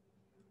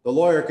 The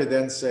lawyer could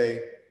then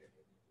say,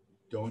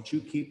 "Don't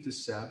you keep the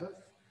Sabbath?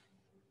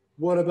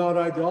 What about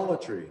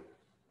idolatry?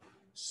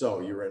 So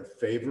you're in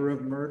favor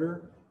of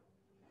murder?"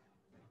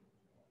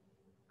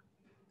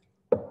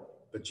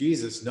 But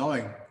Jesus,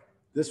 knowing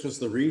this was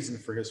the reason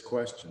for his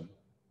question,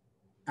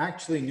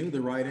 actually knew the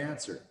right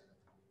answer.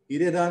 He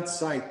did not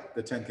cite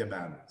the 10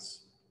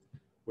 Commandments,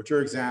 which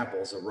are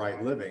examples of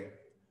right living,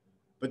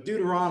 but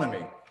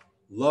Deuteronomy,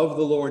 "Love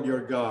the Lord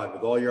your God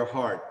with all your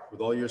heart, with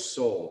all your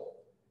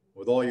soul,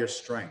 with all your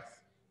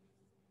strength."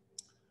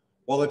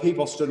 While the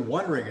people stood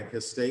wondering at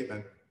his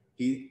statement,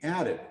 he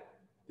added,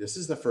 "This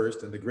is the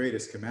first and the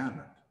greatest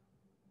commandment.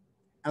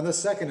 And the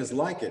second is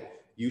like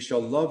it. You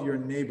shall love your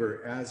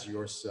neighbor as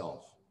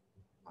yourself.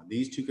 On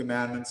these 2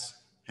 commandments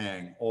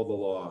hang all the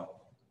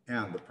law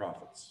and the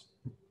prophets."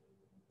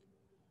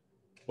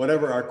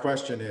 Whatever our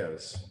question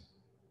is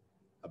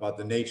about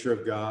the nature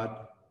of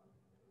God,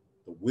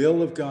 the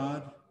will of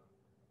God,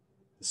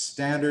 the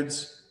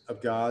standards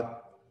of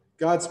God,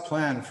 God's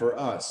plan for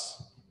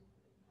us,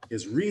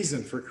 his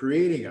reason for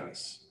creating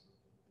us,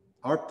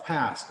 our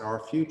past, our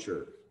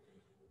future,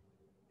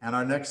 and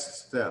our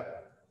next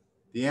step,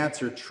 the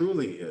answer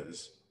truly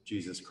is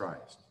Jesus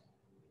Christ.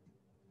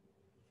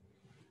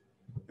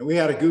 And we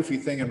had a goofy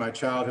thing in my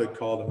childhood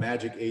called a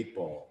magic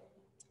 8-ball.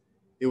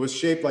 It was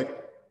shaped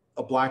like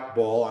a black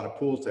ball on a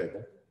pool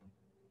table.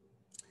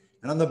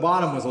 And on the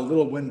bottom was a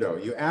little window.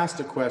 You asked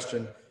a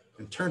question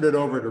and turned it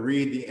over to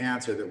read the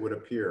answer that would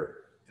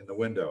appear in the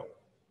window.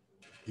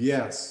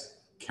 Yes,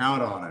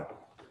 count on it.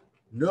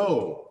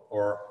 No,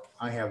 or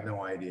I have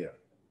no idea.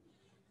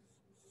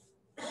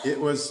 It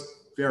was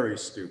very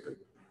stupid.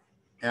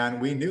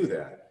 And we knew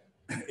that.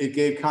 It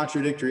gave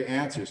contradictory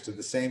answers to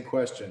the same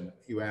question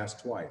you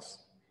asked twice.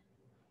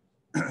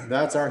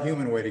 That's our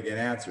human way to get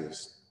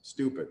answers.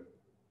 stupid.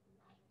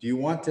 Do you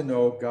want to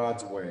know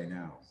God's way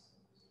now?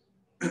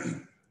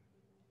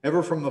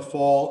 Ever from the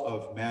fall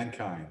of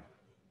mankind,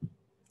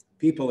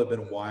 people have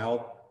been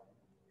wild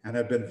and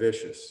have been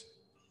vicious.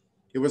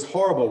 It was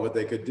horrible what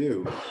they could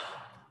do.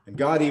 And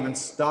God even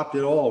stopped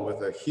it all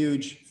with a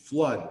huge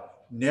flood,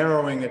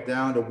 narrowing it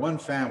down to one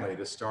family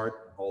to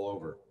start all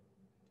over.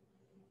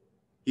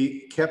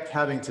 He kept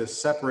having to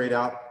separate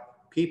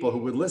out people who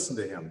would listen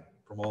to him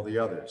from all the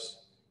others,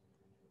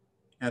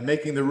 and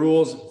making the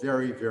rules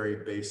very, very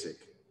basic.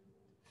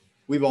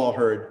 We've all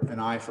heard an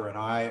eye for an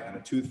eye and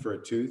a tooth for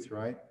a tooth,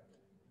 right?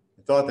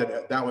 And thought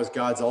that that was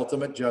God's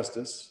ultimate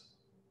justice.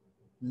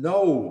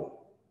 No,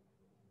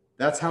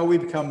 that's how we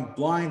become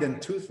blind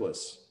and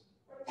toothless,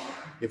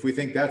 if we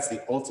think that's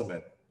the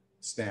ultimate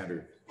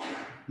standard.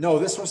 No,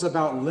 this was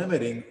about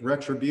limiting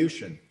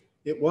retribution.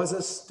 It was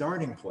a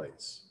starting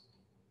place.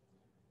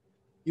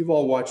 You've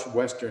all watched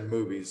Western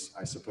movies,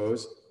 I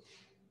suppose.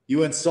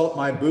 You insult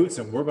my boots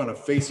and we're going to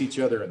face each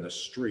other in the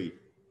street.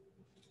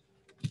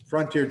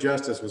 Frontier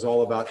justice was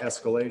all about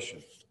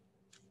escalation.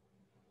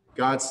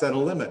 God set a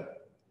limit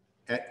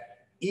at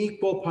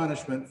equal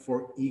punishment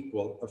for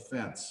equal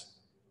offense,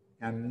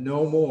 and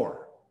no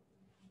more.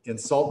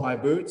 Insult my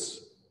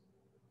boots,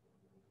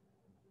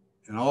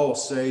 and I will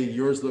say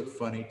yours look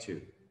funny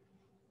too.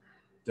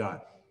 Done.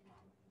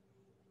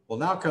 Well,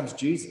 now comes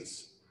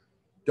Jesus.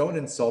 Don't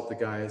insult the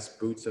guy's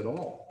boots at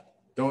all.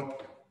 Don't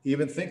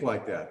even think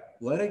like that.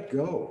 Let it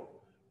go.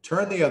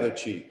 Turn the other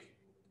cheek.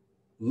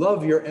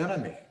 Love your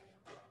enemy.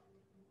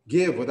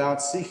 Give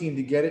without seeking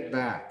to get it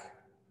back.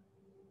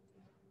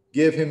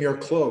 Give him your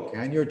cloak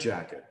and your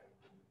jacket.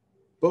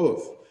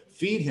 Both.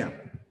 Feed him.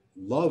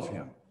 Love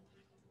him.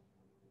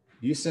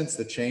 You sense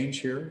the change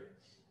here?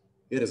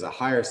 It is a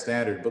higher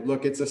standard, but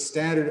look, it's a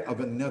standard of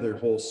another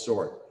whole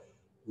sort.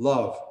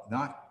 Love,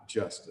 not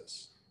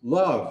justice.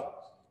 Love,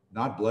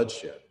 not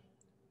bloodshed.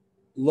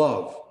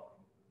 Love,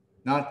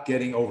 not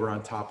getting over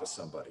on top of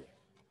somebody.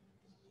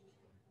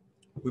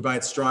 We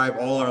might strive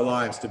all our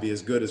lives to be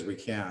as good as we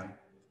can,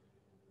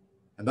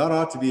 and that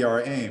ought to be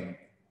our aim,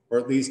 or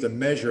at least a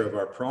measure of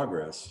our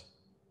progress.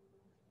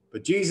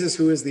 But Jesus,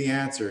 who is the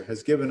answer,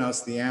 has given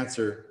us the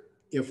answer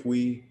if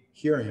we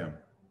hear him.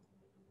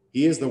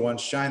 He is the one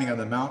shining on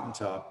the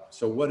mountaintop.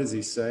 So what does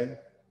he say?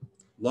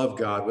 Love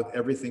God with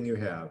everything you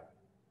have,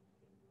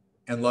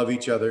 and love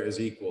each other as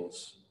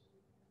equals.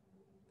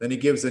 Then he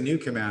gives a new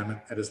commandment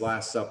at his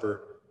Last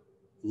Supper: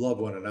 love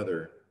one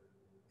another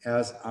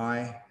as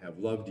I have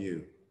loved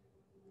you.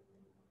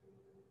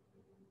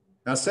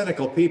 Now,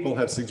 cynical people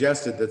have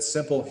suggested that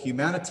simple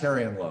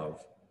humanitarian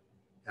love,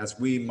 as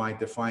we might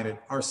define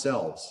it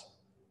ourselves,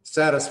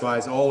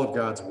 satisfies all of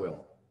God's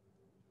will.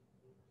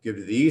 Give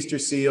to the Easter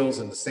seals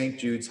and the St.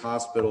 Jude's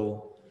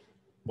Hospital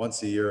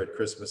once a year at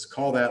Christmas,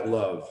 call that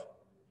love,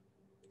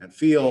 and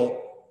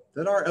feel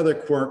that our other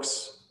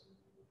quirks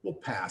will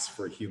pass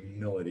for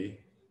humility.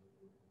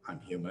 I'm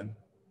human.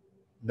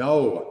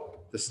 No,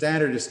 the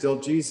standard is still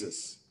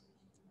Jesus.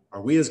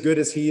 Are we as good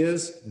as he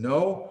is?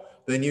 No,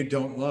 then you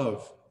don't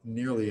love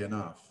nearly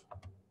enough.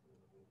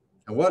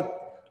 And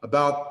what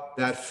about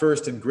that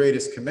first and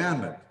greatest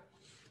commandment?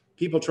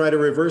 People try to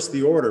reverse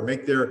the order,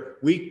 make their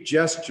weak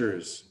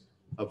gestures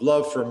of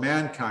love for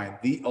mankind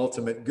the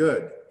ultimate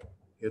good.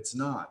 It's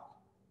not.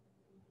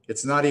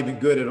 It's not even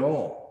good at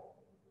all.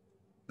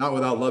 Not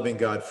without loving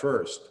God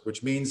first,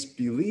 which means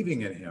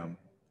believing in him,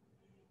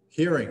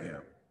 hearing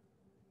him.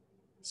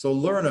 So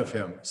learn of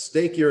him,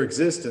 stake your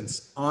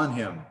existence on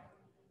him,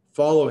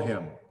 follow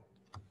him,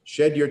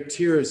 shed your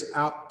tears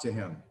out to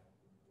him,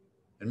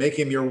 and make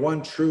him your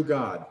one true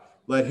God.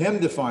 Let him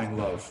define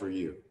love for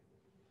you.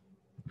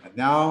 And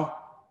now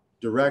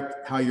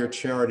direct how your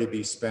charity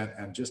be spent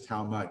and just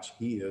how much.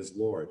 He is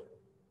Lord.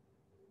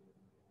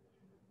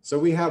 So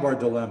we have our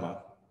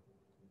dilemma.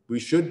 We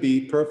should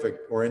be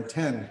perfect or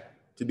intend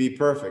to be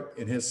perfect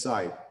in his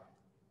sight.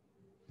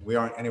 We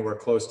aren't anywhere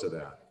close to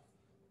that.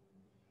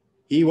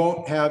 He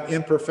won't have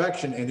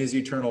imperfection in his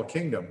eternal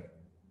kingdom.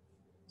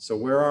 So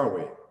where are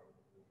we?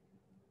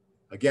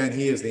 Again,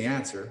 he is the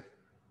answer.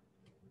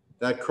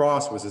 That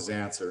cross was his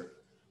answer.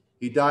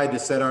 He died to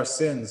set our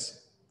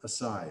sins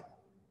aside.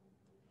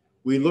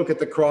 We look at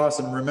the cross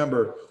and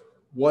remember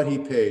what he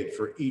paid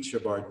for each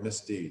of our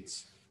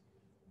misdeeds.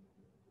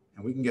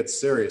 And we can get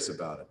serious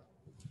about it.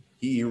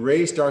 He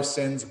erased our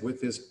sins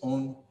with his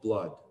own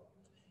blood.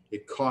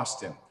 It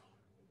cost him.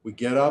 We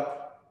get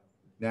up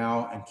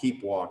now and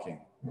keep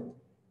walking.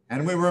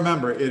 And we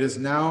remember it is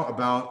now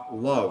about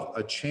love,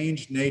 a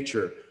changed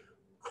nature,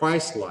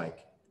 Christ-like,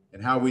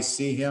 in how we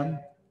see him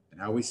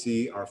and how we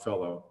see our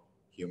fellow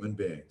human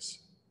beings.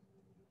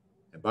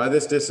 And by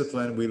this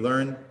discipline, we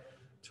learn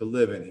to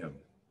live in him,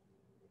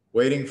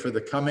 waiting for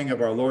the coming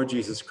of our Lord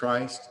Jesus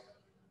Christ,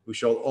 who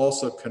shall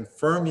also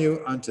confirm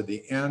you unto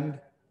the end,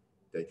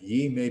 that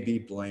ye may be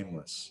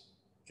blameless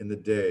in the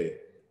day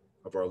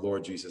of our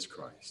Lord Jesus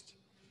Christ.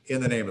 In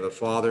the name of the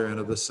Father, and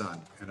of the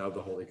Son, and of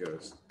the Holy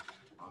Ghost.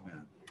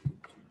 Amen.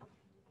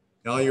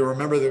 Now you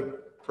remember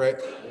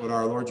what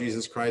our Lord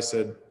Jesus Christ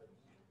said: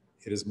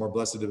 it is more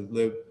blessed to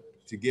live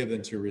to give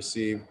than to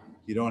receive.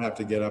 You don't have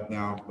to get up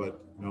now, but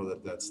know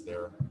that that's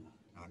there.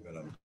 I'm going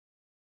to.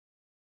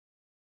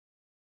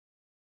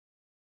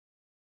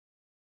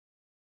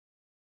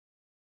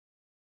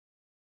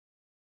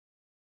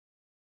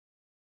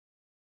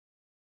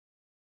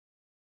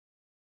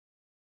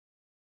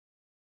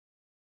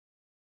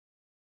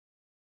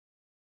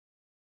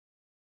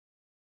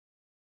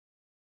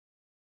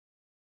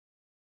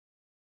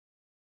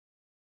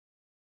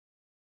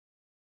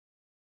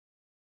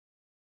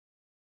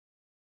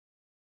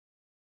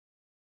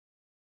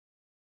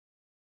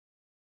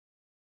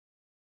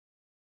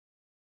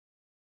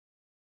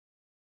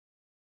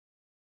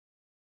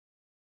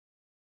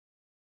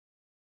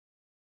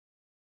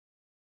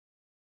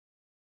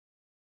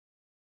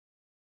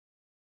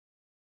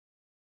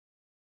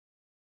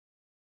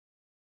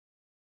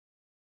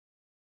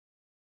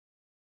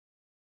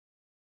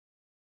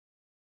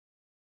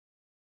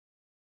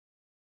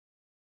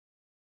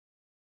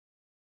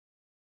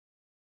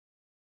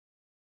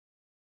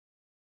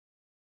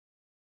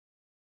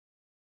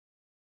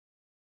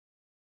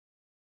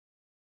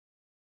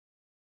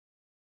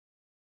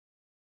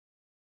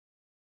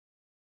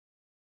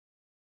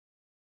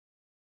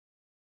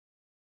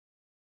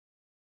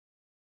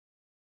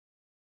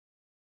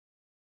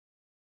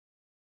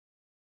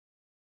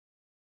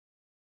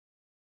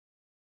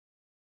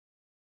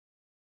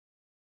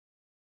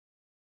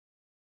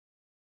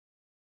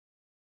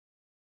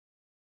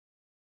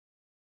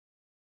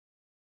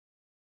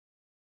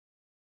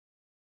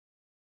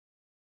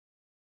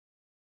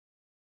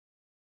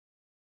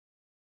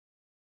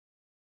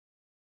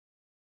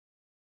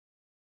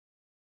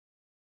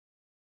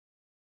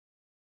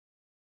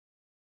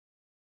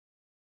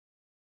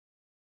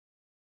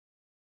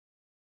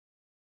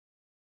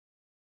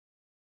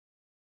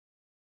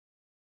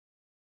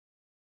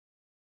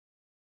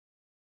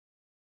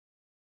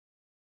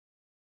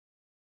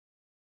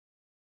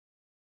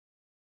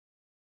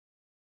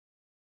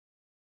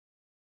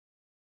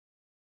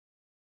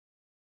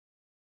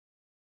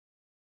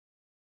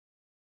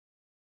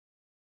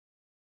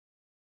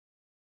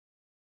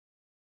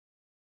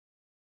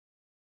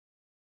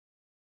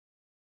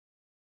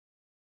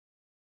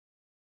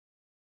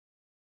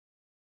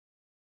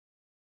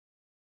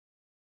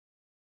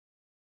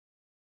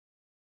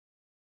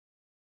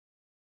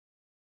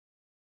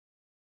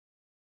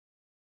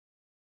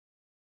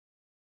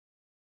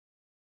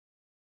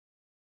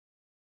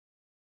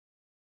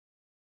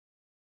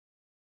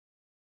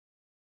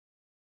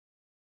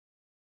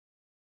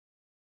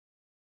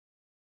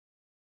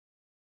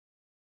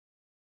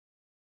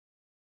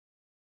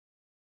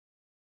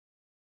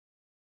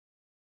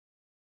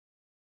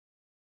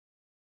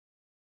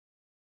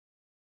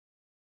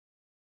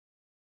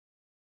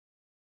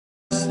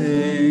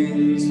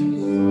 Sings,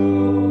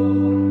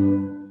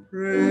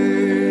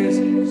 praise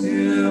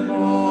him,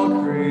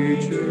 all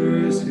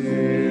creatures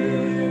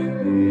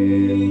hear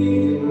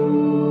me.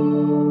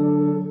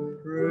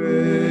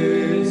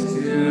 Praise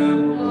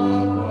him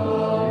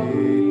above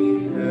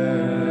the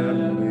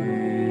heavenly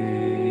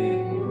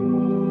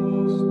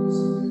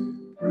hosts.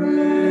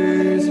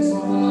 Praise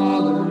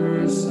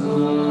Father,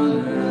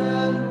 Son,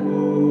 and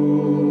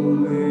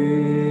Holy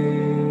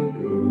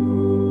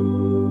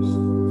Ghost.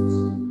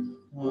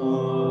 Amen.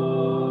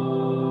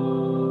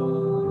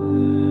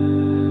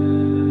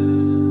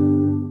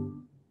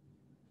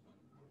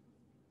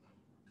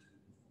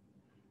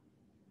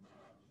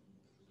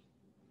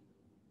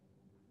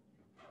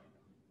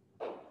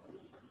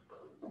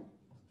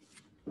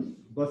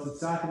 Blessed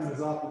Sacrament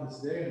is offered this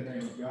day in the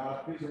name of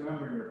God. Please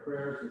remember in your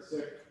prayers the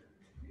sick,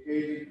 the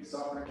aged, the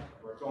suffering,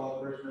 our fellow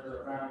parishioners,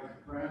 our families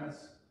and friends.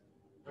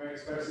 Praying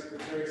especially for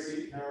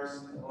Tracy,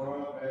 Harrison,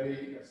 Laura,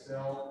 Betty,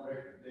 Estelle,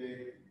 Rick,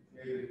 Dave,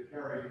 David,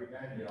 Carrie,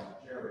 Danielle,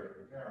 Jerry,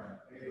 Karen,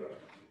 Ava,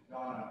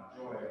 Donna,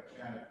 Joy,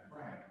 Janet,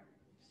 Frank,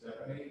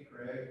 Stephanie,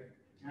 Craig,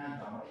 and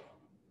Dominic.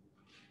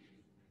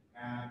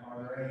 And are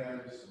there any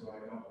others who I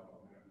don't know?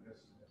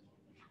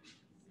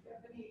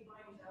 Stephanie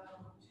finds out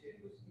on Tuesday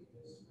this week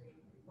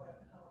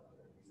what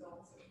the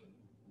results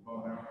of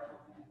Bone marrow?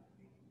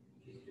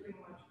 she's doing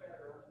much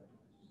better.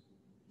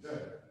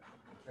 Good.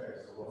 Okay,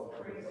 so we'll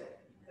Praise it,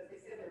 because they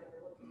said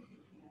they were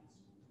looking for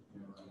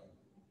cancer.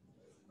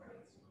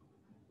 Praise.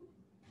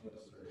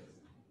 Let's pray.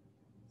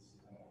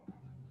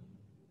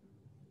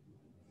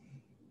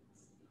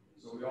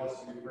 So we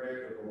also pray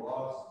for the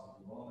lost,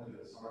 the lonely,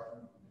 the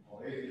disheartened, all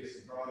atheists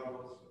and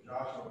prodigals, for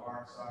Joshua,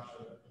 Mark,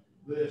 Sasha,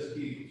 Liz,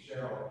 Keith,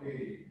 Cheryl,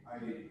 Katie,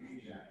 Heidi,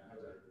 Bijan,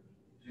 Heather,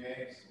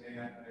 James,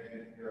 Dan,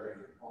 Megan, Gary,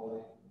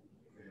 Holly,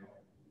 Mikhail.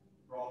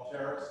 For all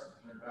terrorists,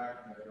 turn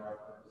back from their dark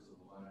purpose of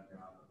the light of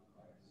God in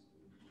Christ.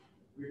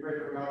 We pray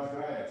for God's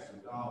guidance for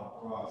Donald,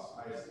 Ross,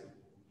 Isaac,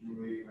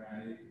 Julie,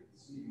 Randy, and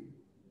Steve.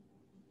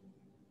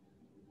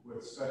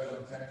 With special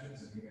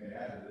intentions, and we may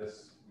add to this,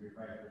 we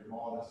pray for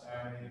Jamal and his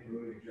family,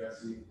 Rudy,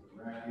 Jesse, for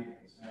Randy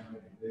and his family,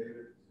 and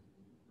David.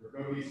 For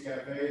Cookies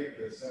Cafe,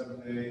 the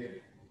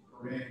 7-day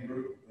Korean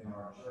group in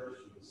our church,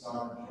 for the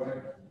Sovereign Joy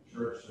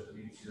Church that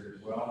meets here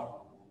as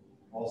well.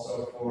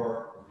 Also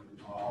for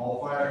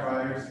all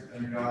firefighters,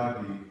 thank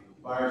God the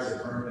Fires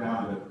have burned down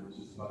to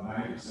just about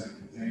 90%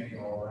 contained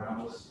all around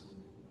us.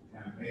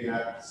 And may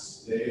that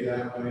stay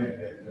that way and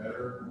get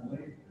better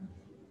only.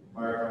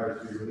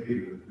 Firefighters be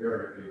relieved of the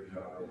very big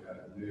job they've had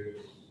to do.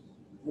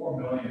 4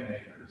 million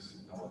acres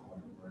in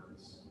California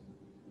burned.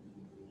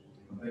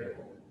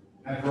 Unbelievable.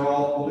 And for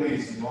all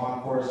police and law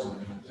enforcement,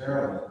 and the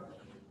terrible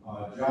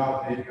job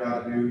they've got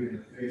to do in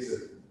the face of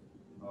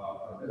a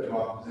bit of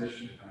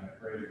opposition, and I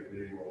pray that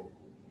they will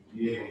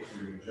be able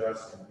to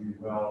adjust and do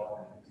well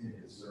and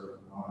continue to serve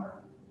and honor.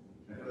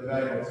 And for the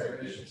medical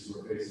technicians who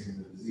are facing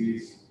the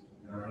disease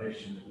in our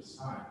nation at this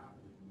time.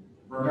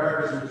 For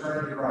America's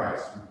return to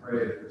Christ, we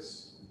pray that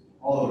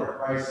all of our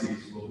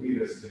crises will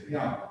lead us to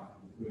Him,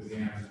 who is the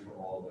answer for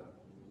all of them.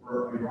 For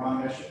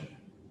Iran mission,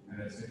 and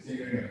it's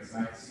continuing in its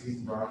ninth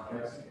season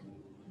broadcasting.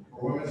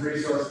 For Women's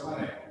Resource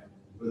Clinic,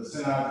 for the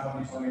Synod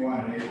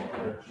 2021 in April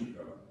here in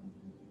Chico.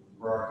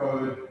 For our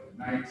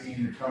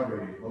COVID-19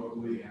 recovery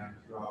locally and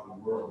throughout the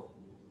world.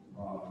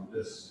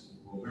 This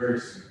will very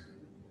soon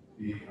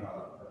be a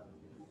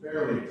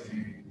fairly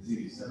tame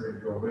disease, never to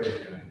go away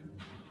again,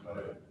 but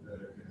it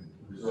can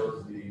resort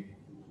to being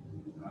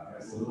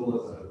as little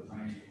as a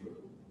tiny flu.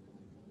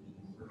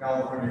 For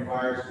California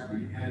fires to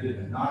be ended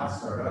and not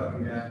start up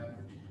again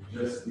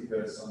just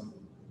because some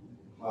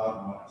cloud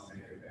wants to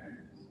take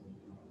advantage.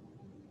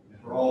 And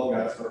for all of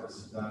God's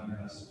purposes done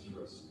in us and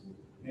through us.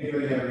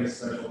 Anybody have any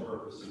special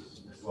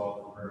purposes as well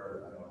for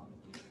prayer that I don't?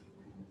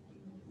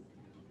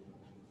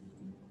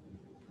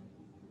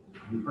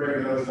 We pray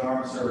for those in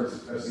armed service,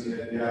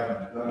 especially at Gavin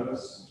and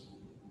Douglas.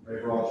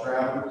 Pray for all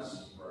travelers,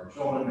 for our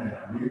children and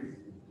our youth.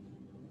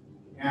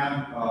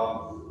 And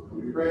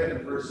we pray in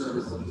the first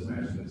service, I'll just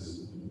mention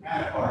this.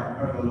 Anna Clark,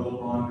 remember the little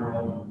blonde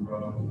girl who grew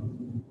up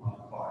on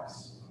the Clarks?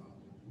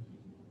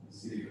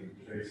 Steve and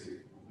Tracy.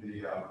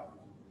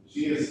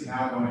 She is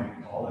now going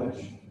to college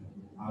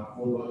on a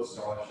full boat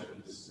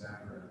scholarship to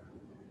Stanford.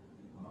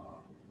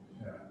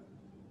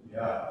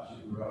 Yeah, she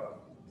grew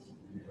up.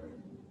 Anyway,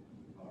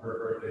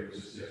 her birthday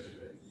was just yesterday.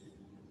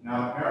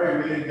 Now,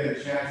 Mary, we didn't get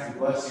a chance to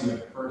bless you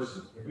in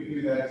person. Can we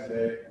do that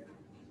today?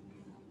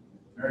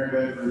 Mary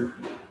Bedford,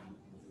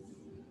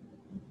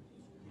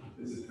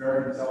 is it fair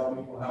to tell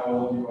people how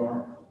old you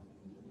are?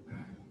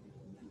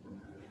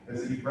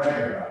 Because you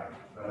brag about it.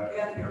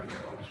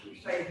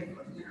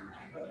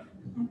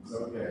 It's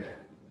okay.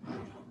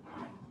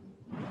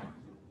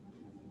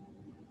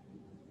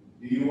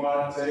 Do you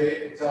want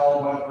to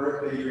tell what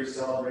birthday you're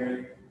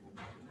celebrating?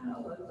 No,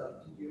 that's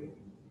up to you.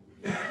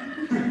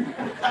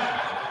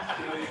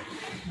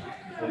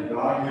 The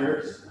dog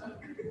years?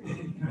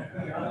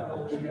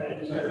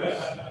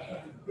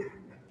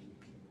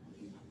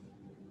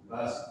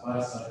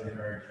 Last Sunday,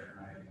 Mary turned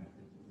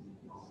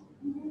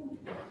 90.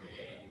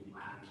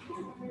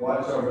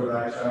 Watch over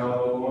thy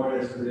child, O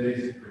Lord, as the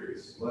days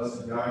increase. Bless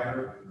and guide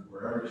her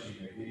wherever she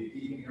may be,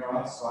 keeping her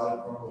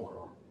unspotted from the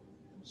world.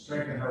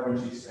 Strengthen her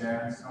when she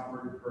stands,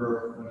 comfort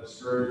her when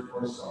discouraged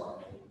or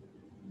sorrowful.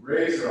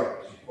 Raise her up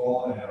when she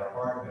falls, and in her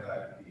heart may thy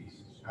peace,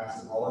 which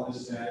passeth all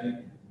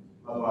understanding,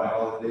 abide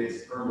all the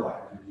days of her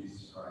life through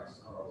Jesus Christ,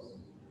 our Lord.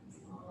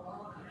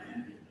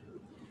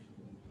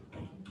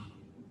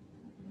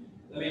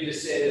 Let me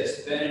just say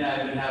this. Ben and I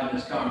have been having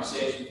this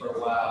conversation for a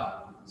while.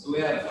 So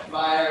we have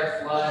fire,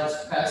 floods,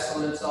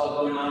 pestilence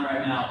all going on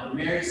right now. But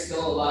Mary's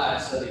still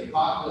alive, so the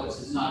apocalypse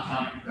is not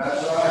coming.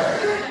 That's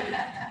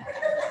right.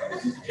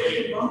 Just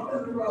a bump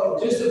in the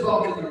road. Just a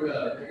bump in the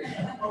road.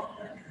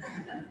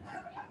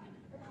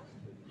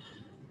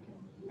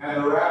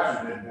 And the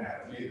rapture didn't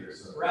happen either,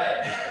 so.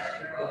 Right.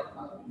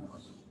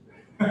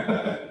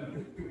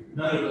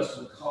 None of us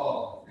will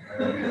call.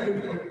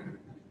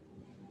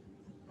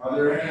 Are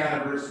there any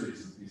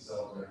anniversaries to be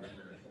celebrated?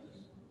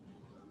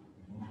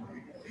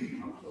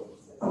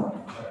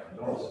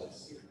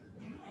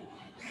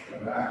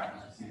 Come back,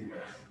 see you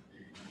guys.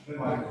 Been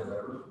like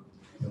forever.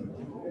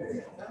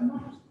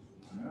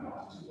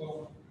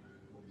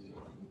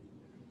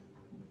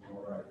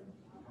 All right.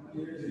 How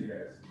many years are you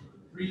guys?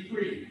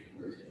 3-3.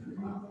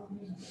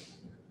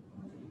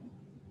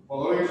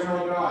 Although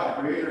eternal God,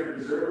 creator,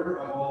 preserver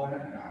of all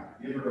mankind,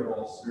 giver of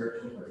all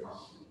spiritual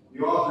grace,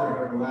 the author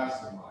of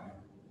everlasting life,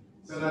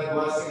 send thy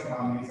blessing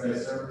upon these thy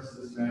servants,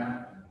 this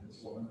man and this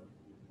woman,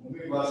 whom we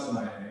bless in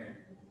thy name,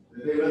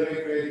 that they living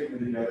faithfully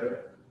together,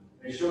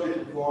 may surely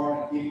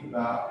perform and keep the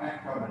vow and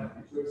covenant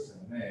betwixt them,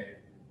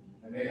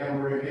 and may ever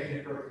remain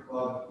in perfect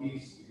love and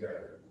peace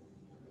together,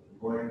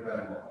 according to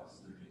thy laws,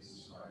 through Jesus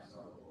Christ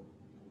our Lord.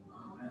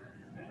 Amen.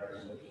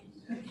 Congratulations.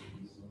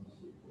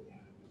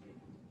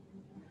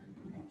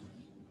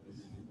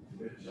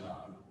 Good job.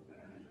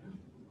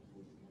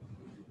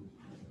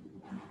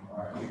 All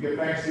right, we give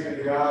thanksgiving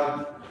to God.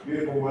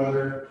 Beautiful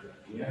weather,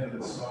 the end of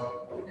the snow.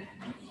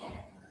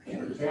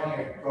 We're tailing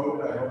a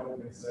coat, I hope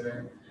we can say,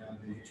 and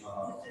the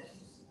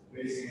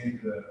facing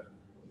into the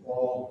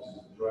fall, which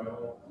is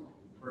enjoyable.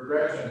 For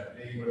Gretchen,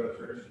 being with us,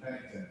 Church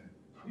Pennington,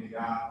 being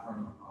down from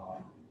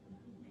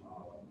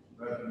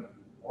Redmond,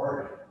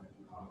 Oregon.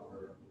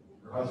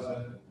 Her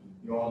husband,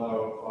 you all know,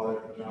 Father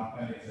John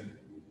Pennington,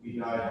 he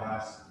died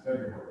last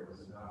February, was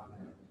it not?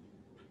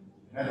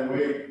 had to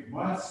wait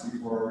months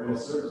before a real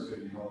service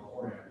could be held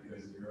for him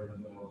because we were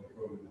in the middle of the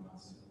COVID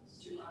nonsense.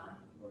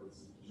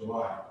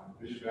 July.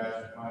 Bishop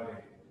Ashton finally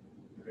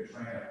took a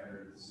train up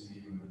there to see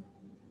you and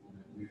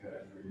do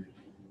that for you.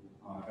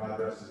 God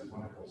rest his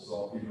wonderful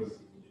soul. He was,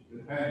 the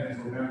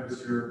Penitents were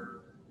members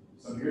here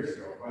some years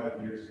ago, quite a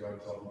few years ago,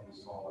 until he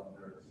was called up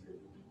there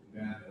to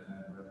band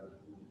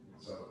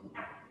so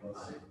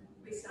let's see.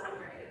 We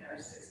celebrated our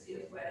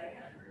 60th wedding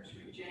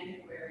anniversary,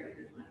 January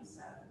the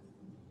 27th,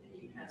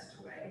 and he passed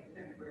away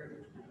February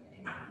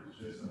the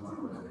 28th. Just a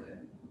wonderful.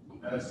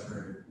 That's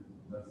great.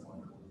 That's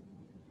wonderful.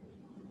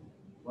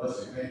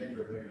 Bless you. Thank you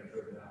for taking a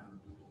trip down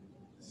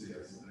to see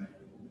us tonight.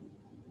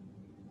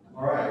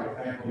 All right,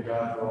 we're thankful to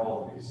God for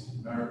all of these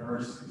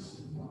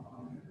mercies,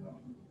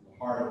 the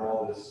heart of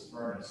all this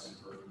furnace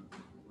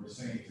we're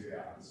singing to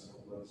God. So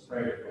let's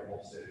pray for the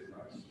whole state of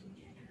Christ.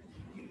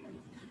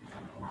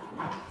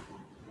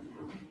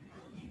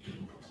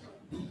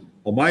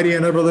 Almighty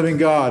and ever-living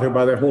God, who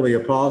by the holy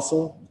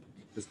apostle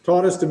has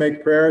taught us to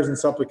make prayers and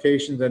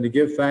supplications and to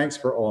give thanks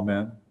for all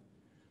men,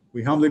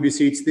 we humbly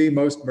beseech thee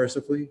most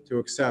mercifully to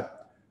accept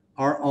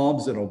our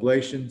alms and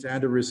oblations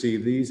and to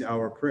receive these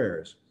our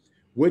prayers,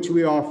 which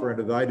we offer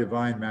unto thy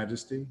divine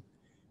majesty,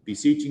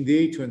 beseeching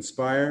thee to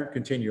inspire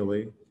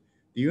continually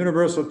the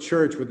universal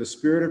church with the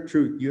spirit of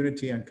truth,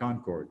 unity, and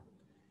concord,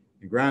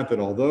 and grant that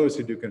all those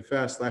who do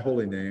confess thy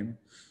holy name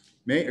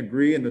may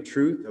agree in the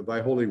truth of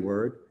thy holy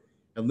word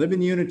and live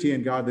in unity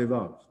and godly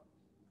love.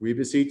 We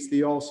beseech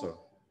thee also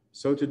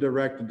so to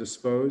direct and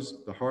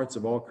dispose the hearts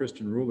of all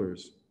Christian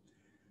rulers,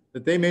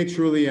 that they may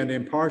truly and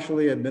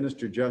impartially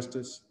administer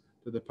justice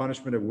to the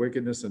punishment of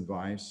wickedness and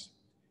vice,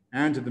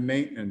 and to the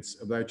maintenance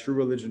of thy true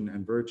religion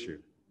and virtue.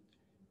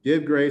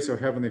 Give grace, O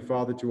Heavenly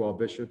Father, to all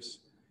bishops,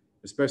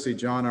 especially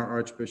John, our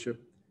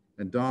Archbishop,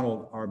 and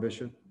Donald, our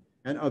Bishop,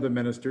 and other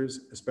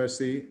ministers,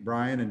 especially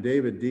Brian and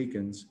David,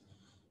 deacons,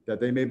 that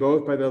they may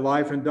both by their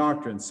life and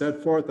doctrine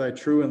set forth thy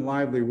true and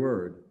lively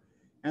word,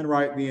 and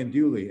rightly and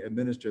duly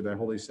administer thy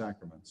holy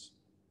sacraments.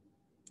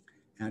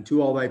 And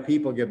to all thy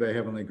people give thy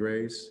heavenly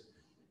grace,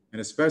 and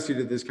especially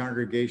to this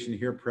congregation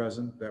here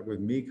present, that with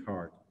meek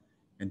heart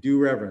and due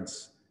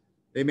reverence,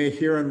 they may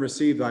hear and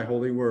receive thy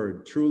holy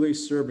word, truly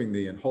serving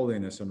thee in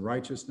holiness and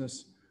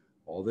righteousness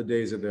all the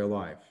days of their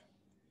life.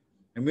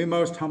 And we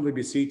most humbly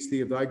beseech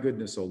thee of thy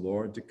goodness, O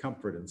Lord, to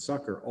comfort and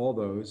succor all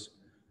those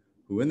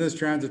who in this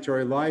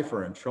transitory life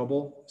are in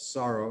trouble,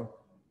 sorrow,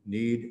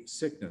 need,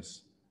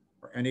 sickness,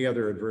 or any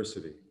other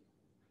adversity.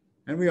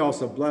 And we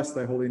also bless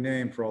thy holy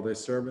name for all thy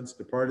servants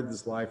departed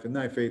this life in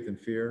thy faith and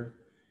fear,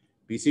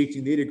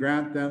 beseeching thee to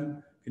grant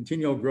them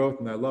continual growth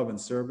in thy love and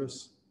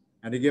service,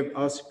 and to give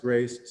us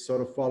grace so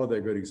to follow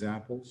their good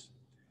examples,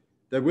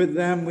 that with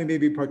them we may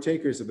be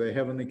partakers of thy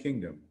heavenly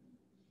kingdom.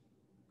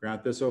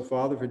 Grant this, O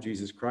Father, for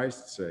Jesus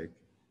Christ's sake,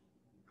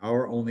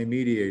 our only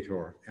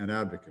mediator and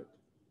advocate.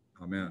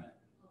 Amen.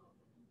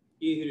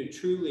 Ye who do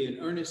truly and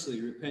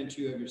earnestly repent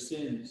you of your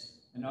sins,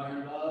 and are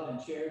in love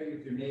and charity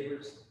with your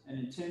neighbors, and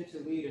intend to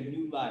lead a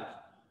new life,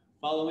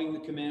 following the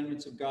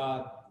commandments of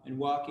God and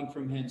walking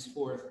from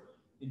henceforth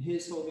in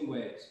his holy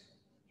ways,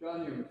 draw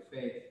near with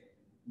faith,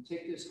 and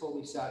take this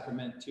holy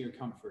sacrament to your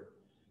comfort,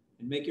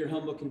 and make your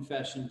humble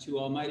confession to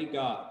Almighty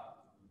God.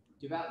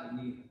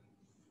 Devoutly kneel.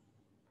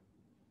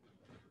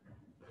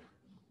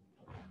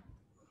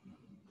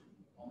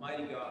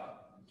 Almighty God,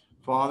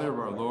 Father of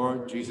our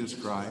Lord Jesus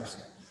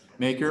Christ,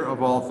 maker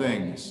of all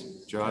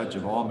things, judge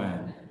of all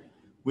men,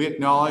 we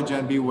acknowledge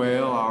and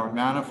bewail our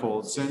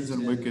manifold sins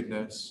and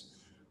wickedness,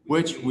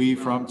 which we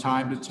from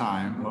time to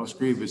time most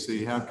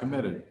grievously have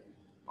committed,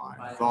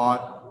 by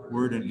thought,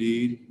 word, and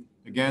deed,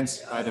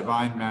 against thy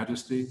divine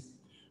majesty,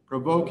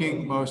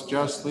 provoking most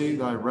justly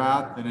thy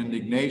wrath and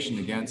indignation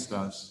against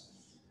us.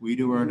 We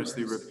do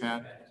earnestly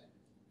repent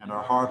and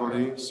are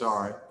heartily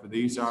sorry for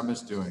these our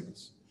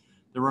misdoings.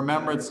 The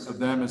remembrance of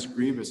them is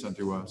grievous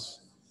unto us.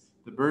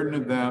 The burden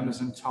of them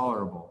is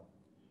intolerable.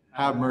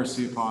 Have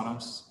mercy upon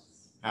us.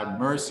 Have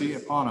mercy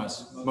upon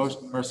us,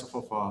 most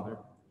merciful Father.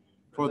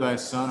 For thy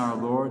Son, our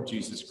Lord,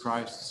 Jesus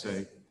Christ's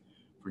sake,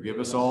 forgive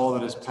us all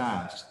that is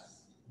past,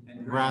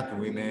 and grant that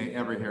we may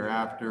ever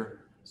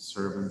hereafter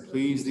serve and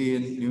please thee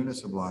in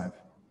newness of life,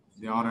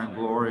 the honor and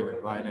glory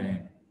of thy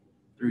name.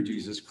 Through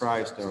Jesus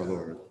Christ our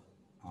Lord.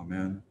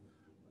 Amen.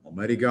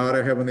 Almighty God,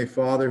 our heavenly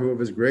Father, who of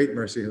his great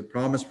mercy hath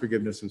promised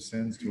forgiveness of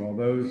sins to all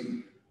those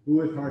who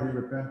with hearty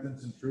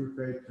repentance and true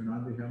faith turn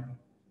unto him,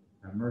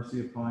 have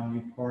mercy upon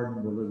you, pardon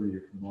and deliver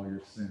you from all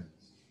your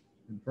sins,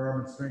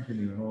 confirm and strengthen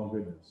you in all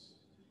goodness,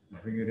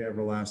 and bring you to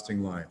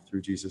everlasting life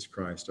through Jesus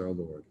Christ our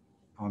Lord.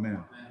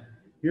 Amen.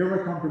 Hear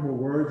our comfortable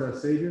words, our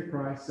Savior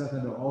Christ saith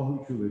unto all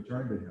who truly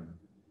turn to him,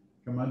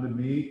 come unto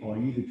me, all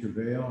ye that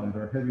travail and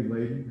are heavy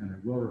laden, and I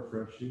will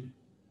refresh you.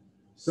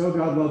 So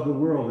God loved the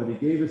world that he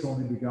gave his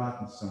only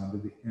begotten Son, to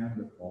the end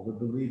that all that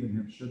believe in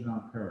him should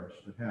not perish,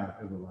 but have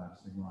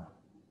everlasting life.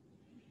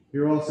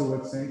 Hear also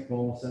what St.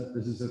 Paul said,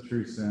 this is a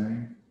true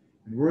saying,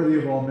 and worthy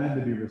of all men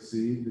to be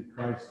received, that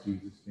Christ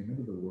Jesus came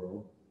into the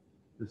world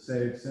to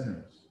save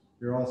sinners.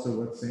 Hear also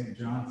what St.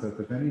 John said,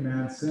 if any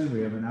man sin,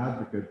 we have an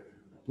advocate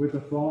with the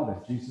Father,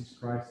 Jesus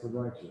Christ the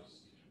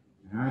righteous,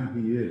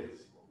 and he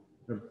is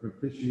the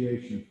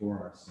propitiation for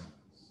our sins.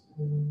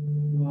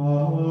 The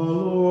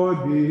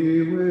Lord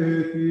be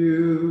with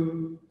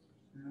you.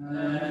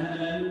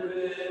 And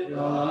with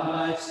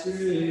thy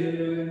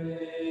spirit,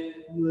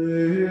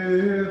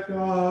 Lift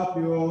up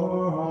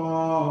your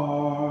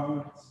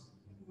hearts.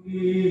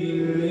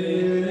 We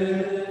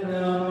lift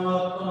them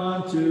up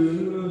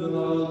unto the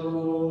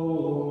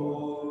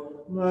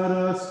Lord. Let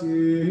us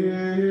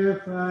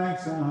give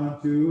thanks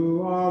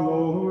unto our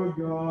Lord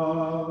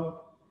God.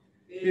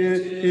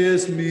 It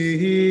is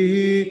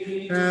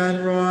meet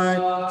and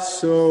right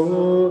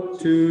so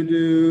to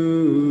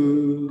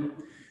do.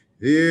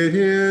 It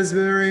is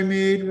very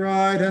meet,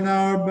 right, and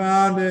our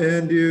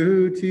bounden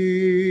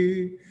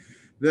duty,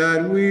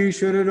 that we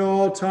should at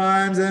all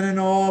times and in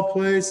all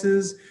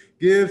places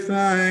give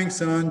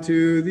thanks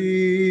unto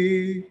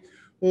thee,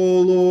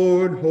 O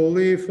Lord,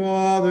 Holy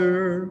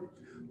Father,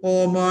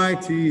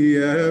 Almighty,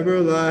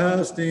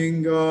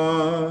 everlasting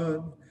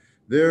God.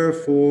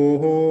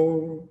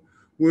 Therefore,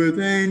 with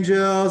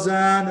angels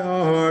and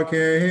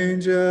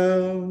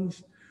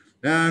archangels,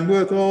 and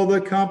with all the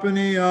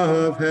company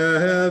of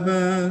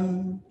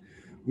heaven,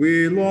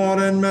 we laud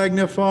and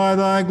magnify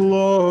thy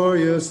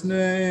glorious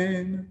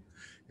name,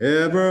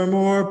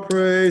 evermore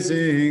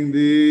praising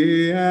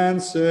thee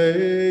and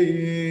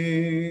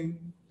saying,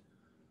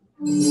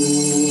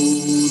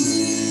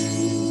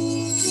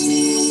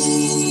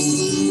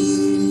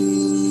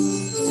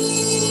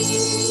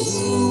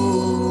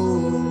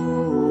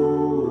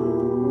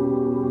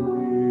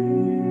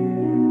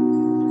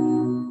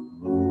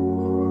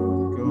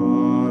 Lord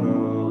God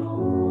of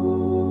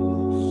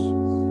hosts,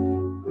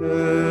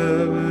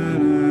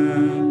 heaven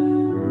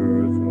and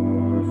earth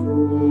are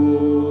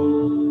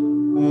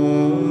full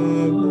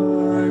of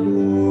thy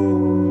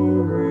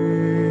glory.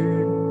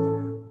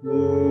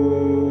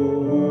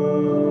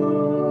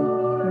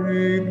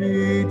 Glory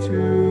be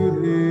to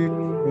thee, O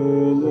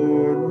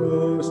Lord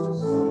Most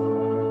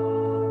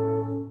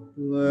High.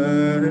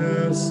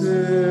 Blessed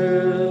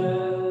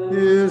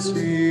is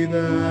he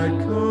that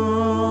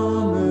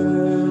cometh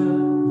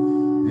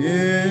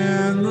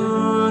in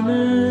the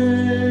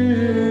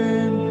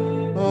name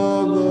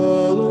of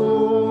the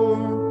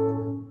Lord.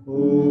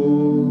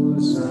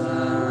 Hosanna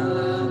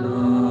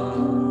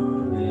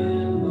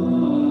in the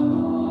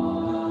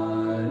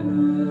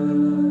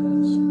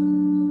highest.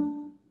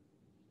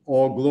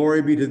 All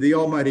glory be to thee,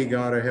 Almighty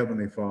God, our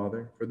heavenly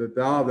Father, for that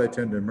thou, of thy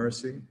tender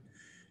mercy,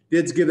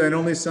 didst give thine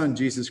only Son,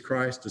 Jesus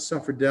Christ, to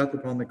suffer death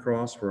upon the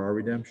cross for our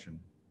redemption,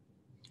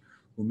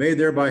 who made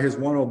thereby his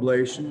one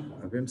oblation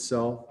of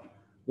himself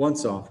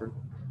once offered,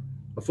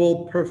 a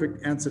full,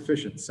 perfect, and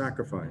sufficient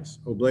sacrifice,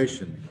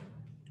 oblation,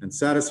 and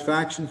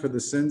satisfaction for the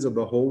sins of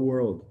the whole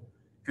world,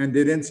 and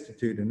did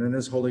institute and in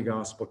his holy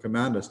gospel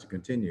command us to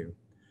continue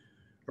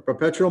a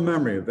perpetual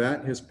memory of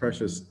that his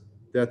precious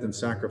death and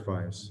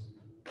sacrifice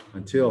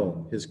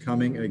until his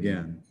coming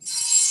again.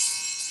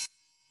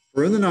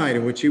 For in the night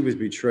in which he was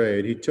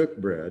betrayed, he took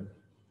bread,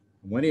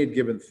 and when he had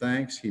given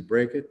thanks, he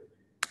brake it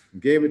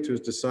and gave it to his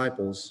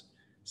disciples,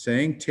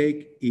 saying,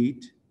 "Take,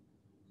 eat,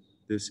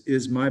 this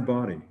is my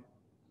body,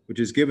 which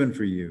is given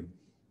for you.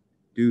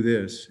 Do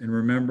this in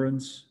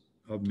remembrance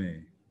of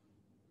me."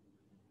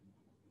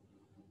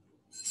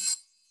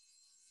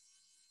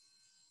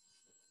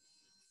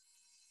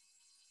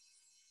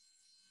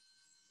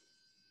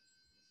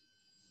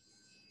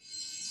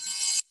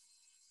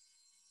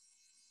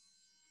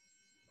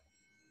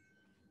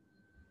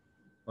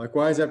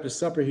 Likewise, after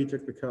supper, he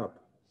took the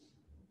cup,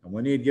 and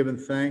when he had given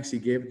thanks, he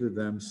gave it to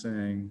them,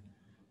 saying,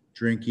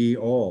 "Drink ye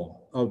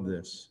all of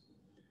this,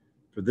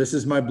 for this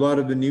is my blood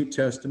of the New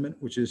Testament,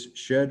 which is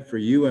shed for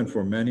you and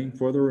for many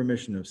for the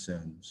remission of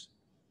sins.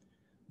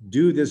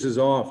 Do this as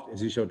oft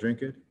as ye shall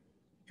drink it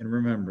in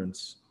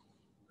remembrance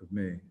of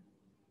me."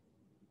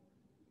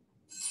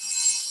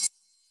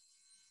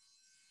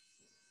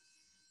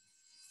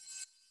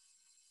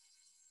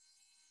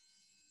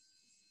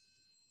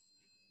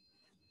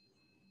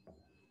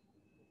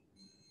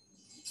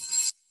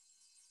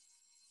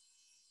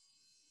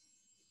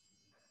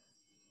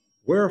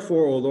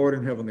 Wherefore, O Lord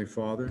and Heavenly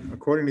Father,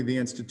 according to the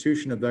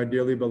institution of thy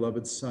dearly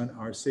beloved Son,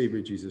 our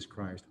Savior Jesus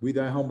Christ, we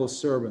thy humble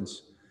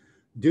servants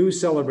do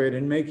celebrate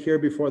and make here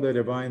before thy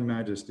divine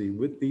majesty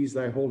with these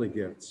thy holy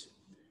gifts,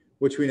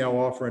 which we now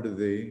offer unto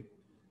thee,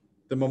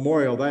 the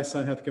memorial thy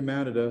Son hath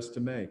commanded us to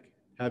make,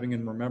 having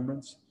in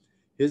remembrance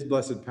his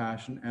blessed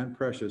passion and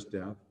precious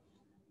death,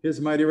 his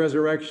mighty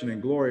resurrection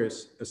and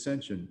glorious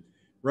ascension,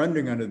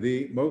 rendering unto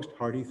thee most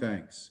hearty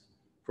thanks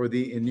for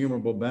the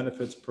innumerable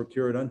benefits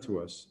procured unto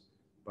us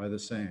by the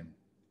same.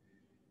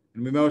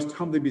 And we most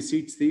humbly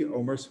beseech thee,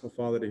 O merciful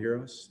Father, to hear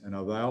us, and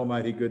of thy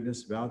almighty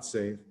goodness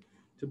vouchsafe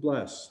to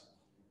bless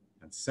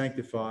and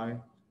sanctify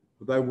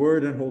with thy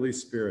word and Holy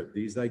Spirit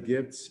these thy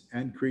gifts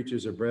and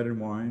creatures of bread and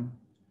wine,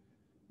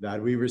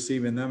 that we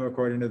receive in them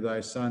according to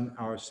thy Son,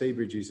 our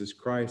Savior Jesus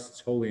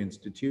Christ's holy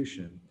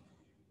institution,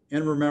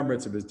 in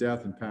remembrance of his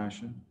death and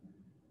passion,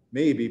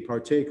 may be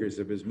partakers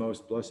of his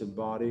most blessed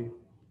body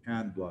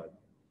and blood.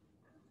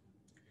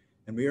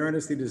 And we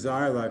earnestly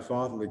desire thy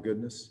fatherly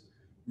goodness,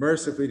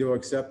 mercifully to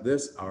accept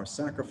this, our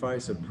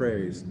sacrifice of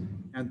praise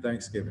and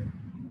thanksgiving.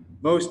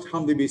 Most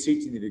humbly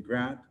beseeching thee to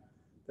grant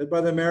that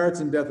by the merits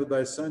and death of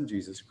thy Son,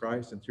 Jesus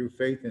Christ, and through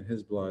faith in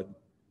his blood,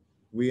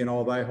 we and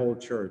all thy whole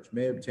church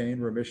may obtain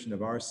remission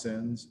of our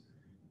sins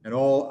and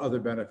all other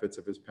benefits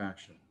of his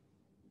passion.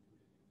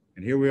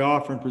 And here we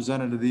offer and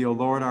present unto thee, O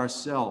Lord,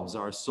 ourselves,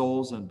 our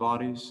souls and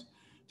bodies,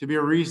 to be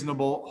a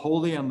reasonable,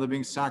 holy, and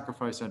living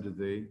sacrifice unto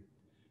thee,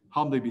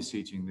 humbly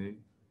beseeching thee,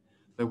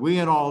 that we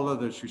and all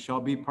others who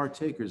shall be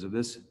partakers of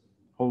this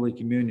holy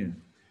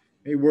communion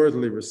may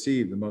worthily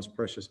receive the most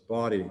precious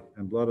body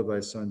and blood of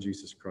thy Son,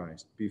 Jesus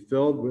Christ, be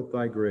filled with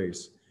thy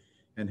grace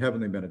and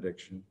heavenly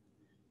benediction,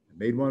 and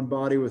made one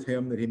body with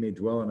him, that he may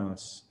dwell in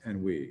us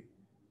and we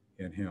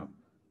in him.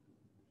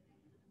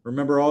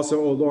 Remember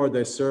also, O Lord,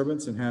 thy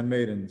servants and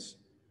handmaidens,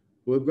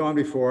 who have gone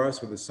before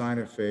us with a sign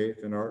of faith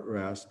and are at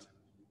rest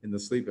in the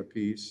sleep of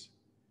peace.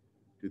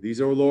 To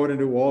these, O Lord, and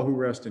to all who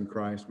rest in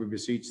Christ, we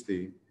beseech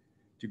thee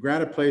to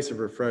grant a place of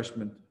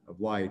refreshment, of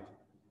light,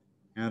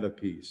 and of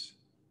peace.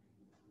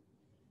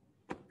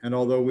 And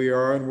although we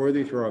are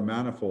unworthy through our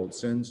manifold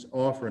sins to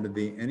offer unto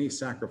thee any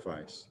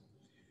sacrifice,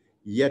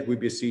 yet we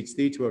beseech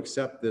thee to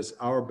accept this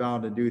our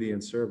bounden duty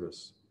and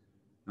service,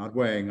 not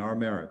weighing our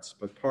merits,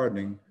 but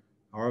pardoning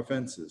our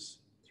offenses,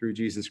 through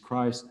Jesus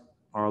Christ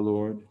our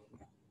Lord,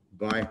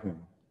 by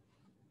whom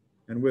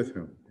and with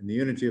whom, in the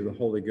unity of the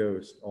Holy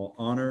Ghost, all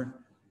honor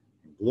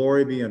and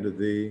glory be unto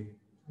thee,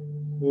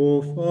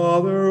 O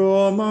Father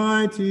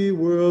Almighty,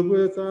 world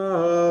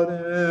without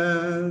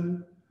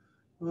end.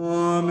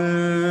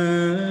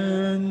 Amen.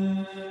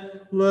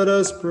 Let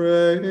us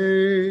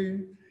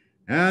pray.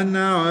 And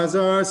now, as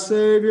our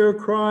Savior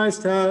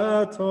Christ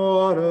hath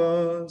taught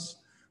us,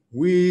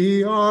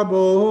 we are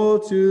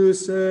bold to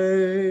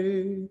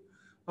say,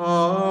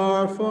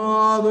 Our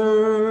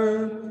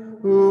Father,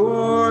 who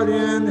art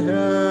in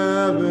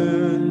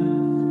heaven,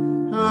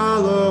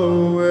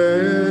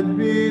 hallowed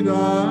be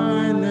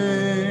thy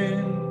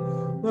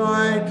name.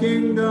 Thy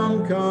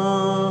kingdom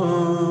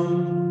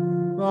come,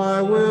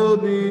 thy will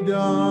be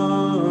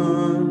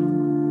done,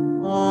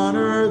 on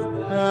earth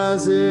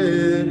as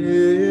it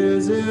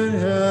is in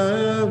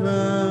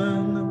heaven.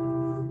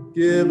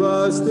 Give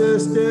us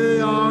this day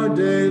our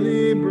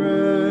daily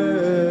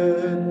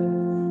bread,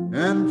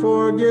 and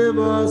forgive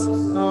us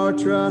our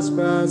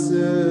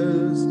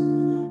trespasses,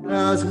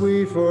 as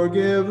we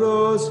forgive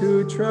those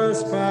who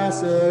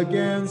trespass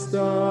against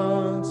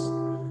us.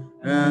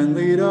 And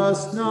lead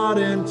us not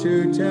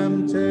into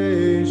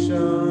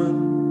temptation,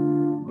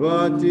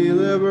 but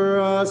deliver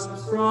us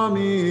from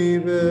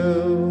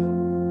evil.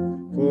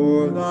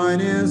 For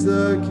thine is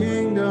the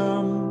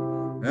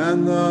kingdom,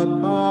 and the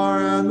power,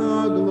 and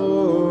the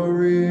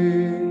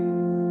glory,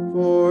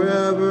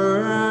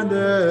 forever and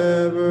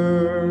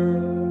ever.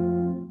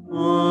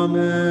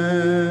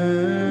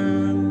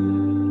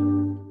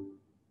 Amen.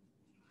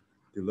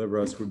 Deliver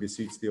us, we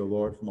beseech thee, O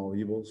Lord, from all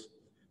evils,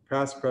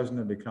 past, present,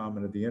 and to come,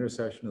 and at the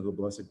intercession of the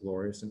blessed,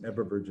 glorious, and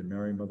ever Virgin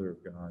Mary, Mother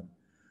of God,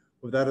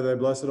 with that of thy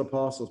blessed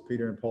apostles,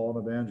 Peter and Paul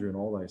and of Andrew and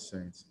all thy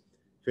saints,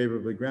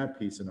 favorably grant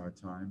peace in our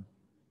time,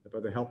 that by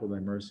the help of thy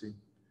mercy,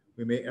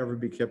 we may ever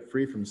be kept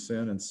free from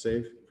sin and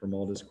safe from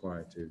all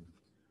disquietude.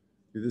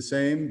 Through the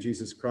same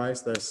Jesus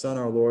Christ, thy Son,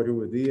 our Lord, who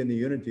with thee in the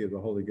unity of the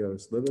Holy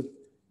Ghost liveth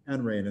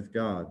and reigneth,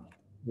 God,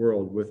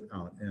 world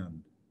without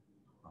end.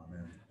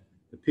 Amen.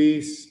 The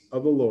peace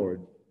of the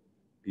Lord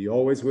be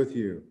always with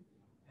you.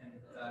 And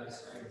with thy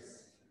spirit.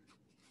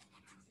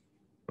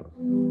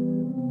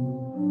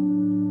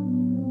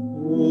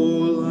 O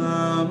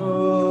Lamb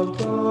of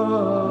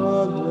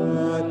God,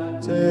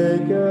 that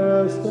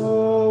takest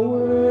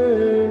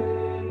away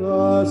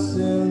the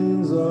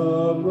sins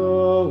of the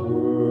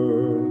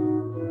world,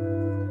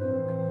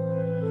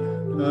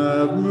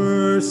 have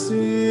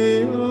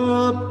mercy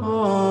upon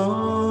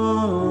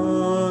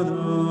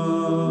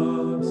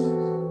us.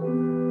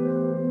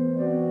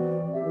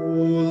 O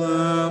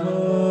Lamb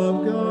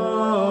of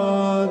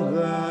God,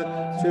 that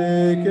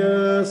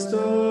takest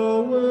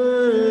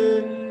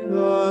away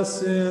the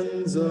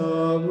sins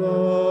of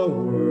the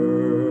world,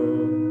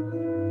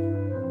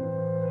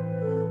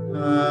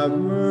 have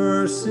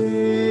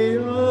mercy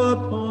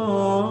upon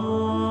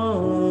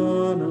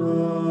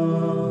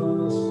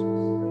us.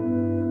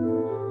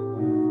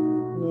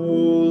 O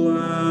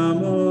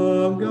Lamb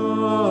of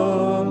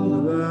God,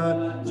 that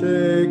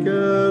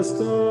takest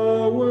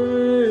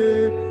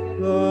away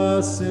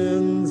the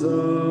sins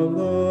of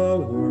the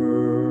world,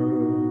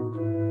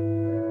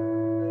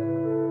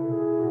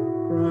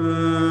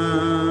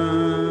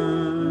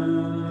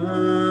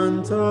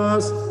 grant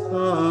us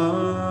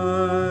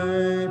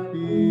thy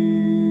peace.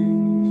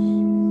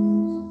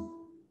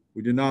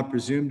 We do not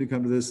presume to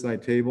come to this thy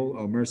table,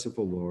 O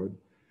merciful Lord,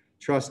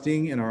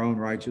 trusting in our own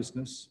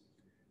righteousness,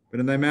 but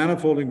in thy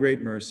manifold and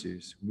great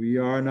mercies. We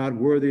are not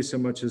worthy so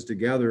much as to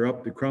gather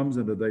up the crumbs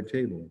under thy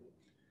table.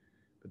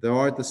 But thou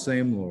art the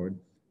same, Lord,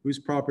 whose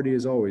property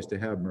is always to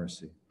have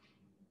mercy.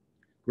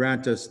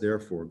 Grant us,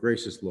 therefore,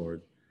 gracious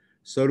Lord,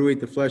 so to eat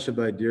the flesh of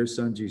thy dear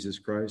Son, Jesus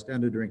Christ,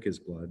 and to drink his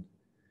blood,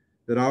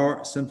 that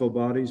our sinful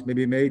bodies may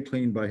be made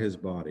clean by his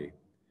body,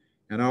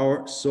 and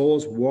our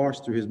souls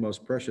washed through his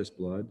most precious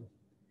blood,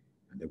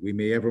 and that we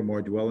may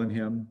evermore dwell in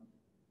him,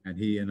 and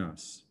he in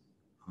us.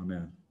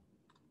 Amen.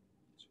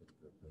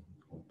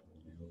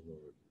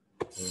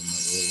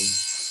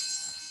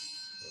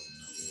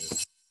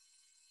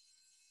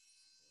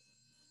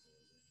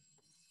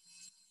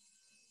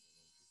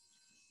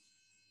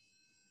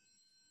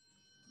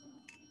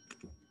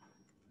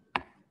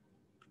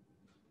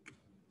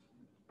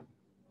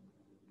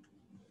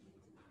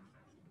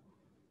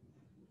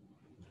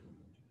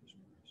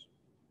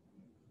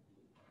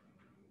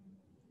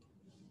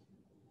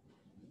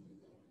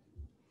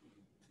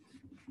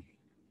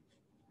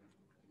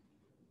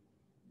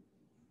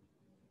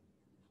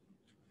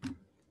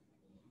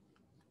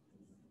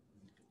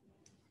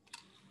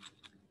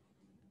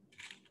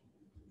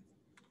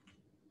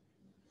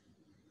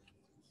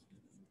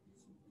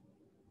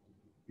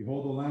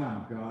 Behold the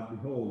Lamb of God,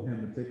 behold him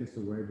that taketh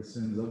away the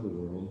sins of the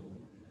world.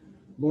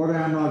 Lord,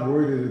 I am not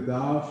worthy that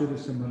thou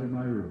shouldest come under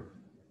my roof.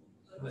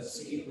 But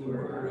speak the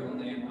word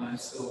only, and my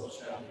soul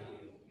shall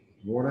be.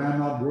 Lord, I am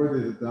not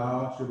worthy that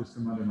thou shouldest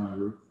come under my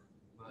roof.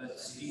 But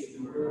speak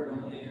the word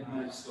only, and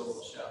my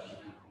soul shall be.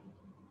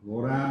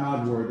 Lord, I am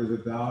not worthy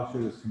that thou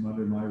shouldest come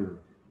under my roof.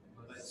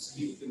 But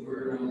speak the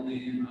word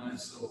only, and my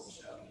soul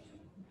shall be.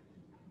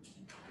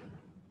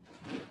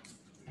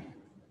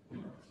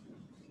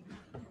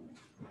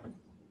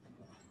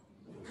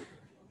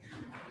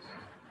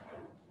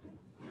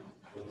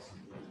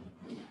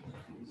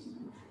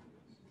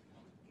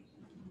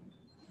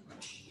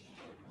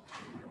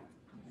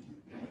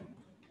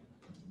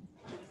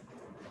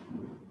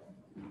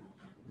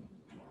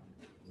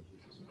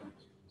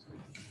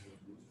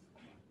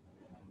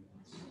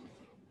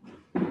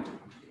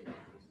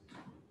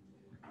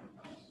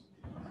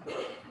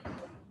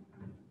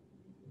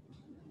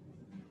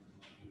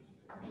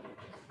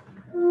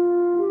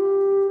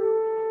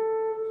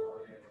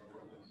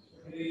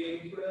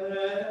 Be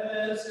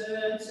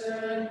present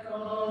and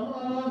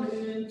come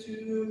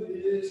into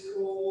his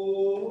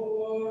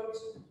court.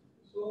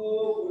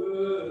 So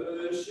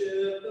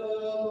worship the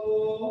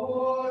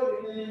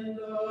Lord in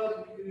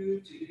the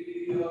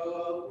beauty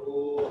of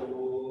holiness.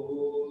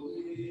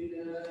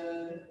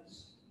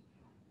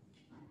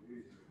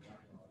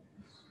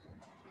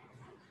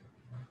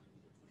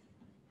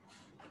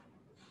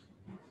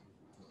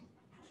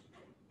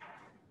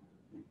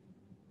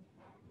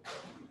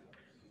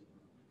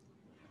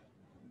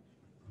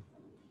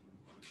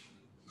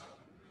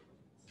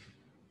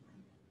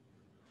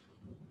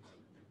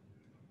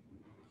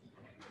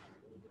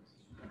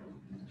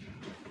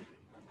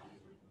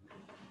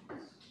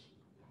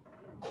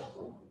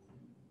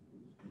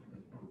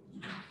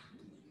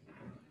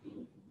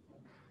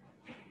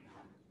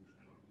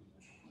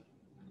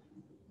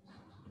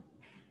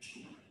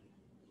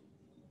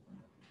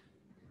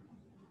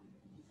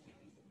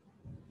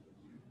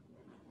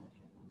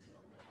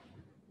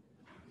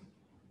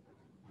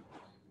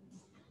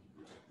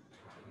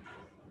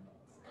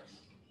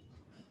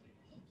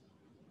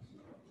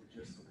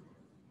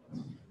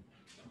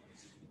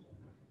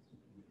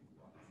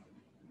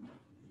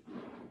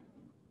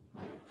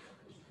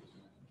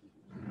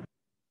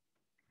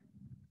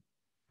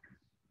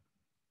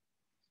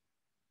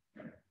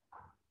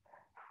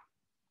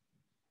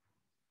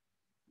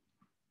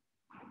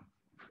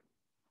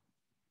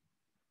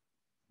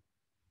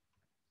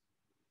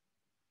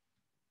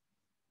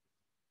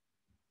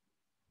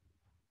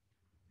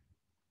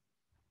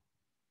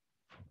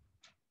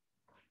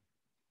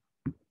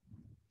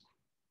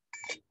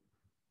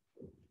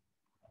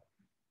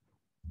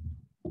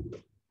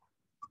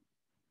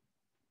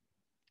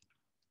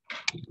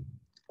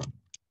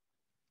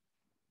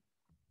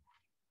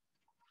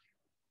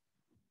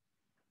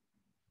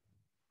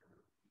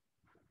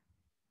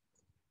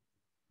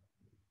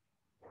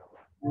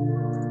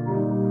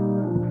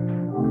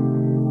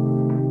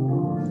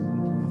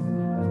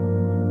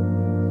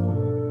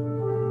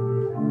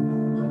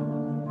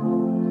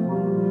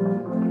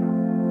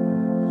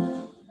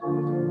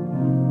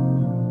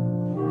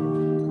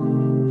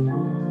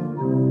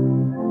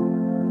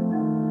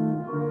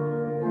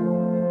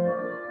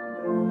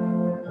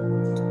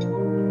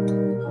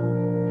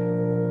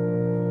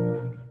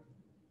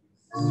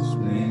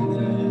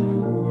 Strengthen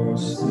your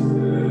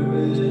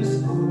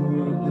service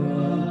for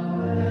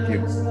the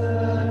hands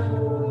that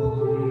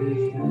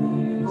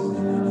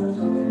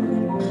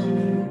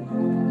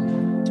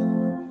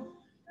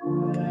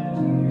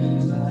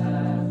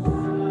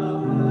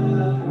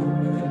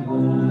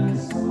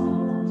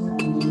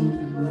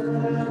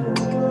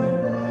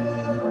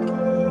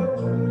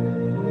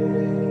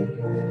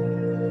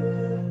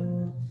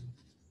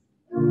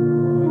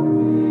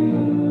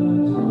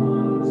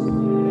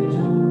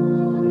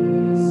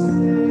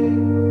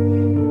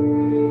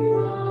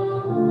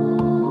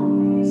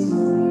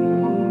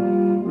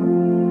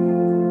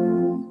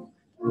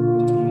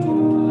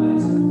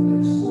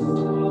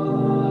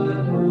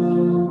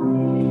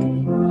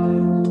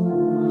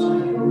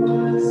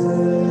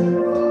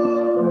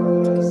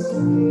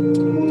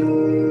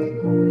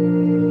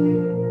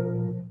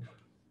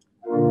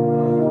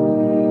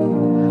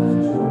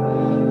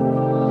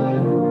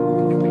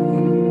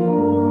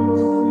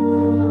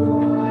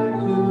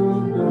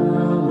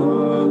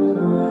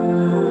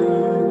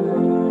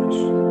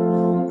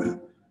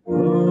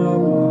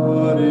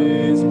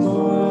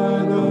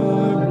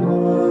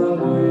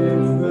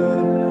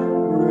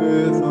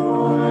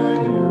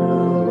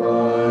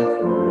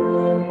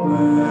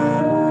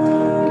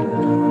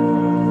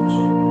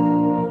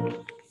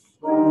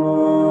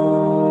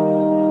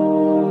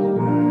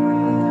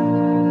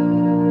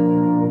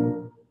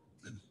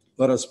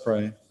us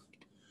pray.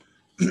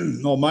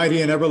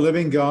 Almighty and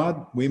ever-living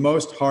God, we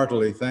most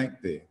heartily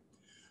thank thee,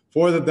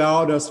 for that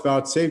thou dost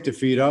vouchsafe to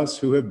feed us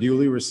who have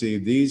duly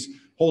received these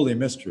holy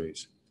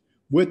mysteries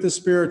with the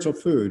spiritual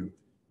food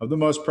of the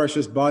most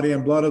precious body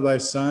and blood of thy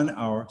Son,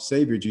 our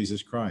Savior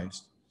Jesus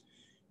Christ.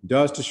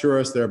 Dost assure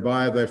us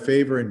thereby of thy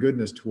favor and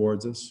goodness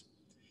towards us,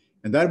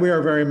 and that we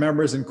are very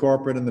members and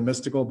corporate in the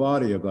mystical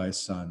body of thy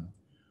Son,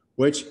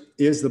 which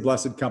is the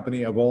blessed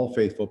company of all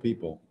faithful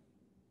people,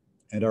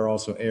 and are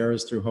also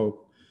heirs through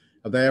hope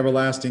of thy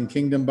everlasting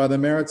kingdom by the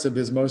merits of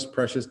his most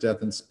precious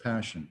death and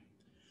passion.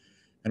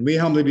 And we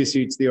humbly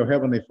beseech thee, O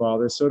heavenly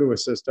Father, so to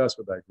assist us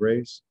with thy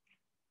grace,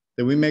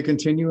 that we may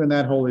continue in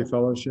that holy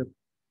fellowship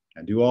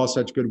and do all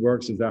such good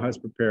works as thou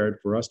hast prepared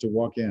for us to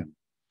walk in.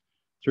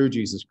 Through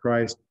Jesus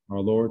Christ, our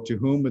Lord, to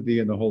whom with thee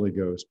and the Holy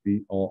Ghost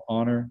be all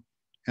honor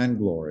and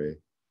glory,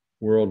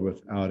 world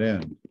without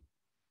end.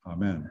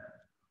 Amen.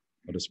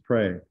 Let us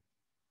pray.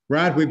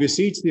 Grant, we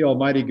beseech thee,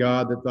 Almighty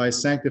God, that thy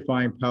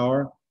sanctifying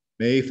power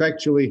may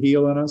effectually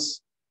heal in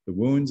us the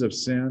wounds of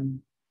sin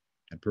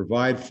and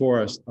provide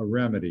for us a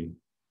remedy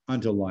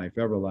unto life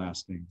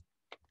everlasting.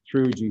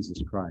 Through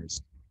Jesus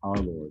Christ, our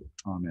Lord.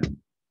 Amen.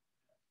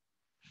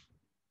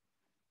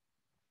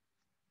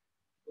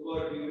 The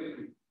Lord be with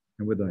you.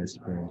 And with thy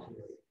spirit.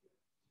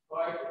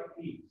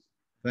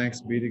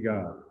 Thanks be to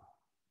God.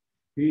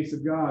 Peace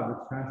of God,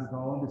 which passeth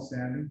all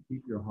understanding,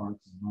 keep your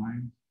hearts and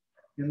minds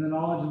in the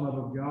knowledge and love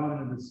of God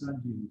and of his Son,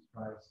 Jesus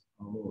Christ,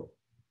 our Lord.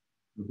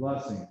 The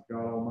blessing of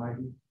God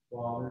Almighty,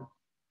 Father,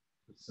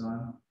 the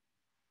Son,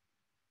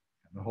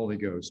 and the Holy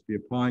Ghost be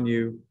upon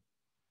you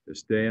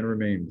this day and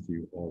remain with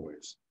you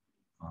always.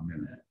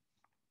 Amen.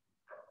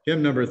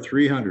 Hymn number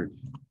 300.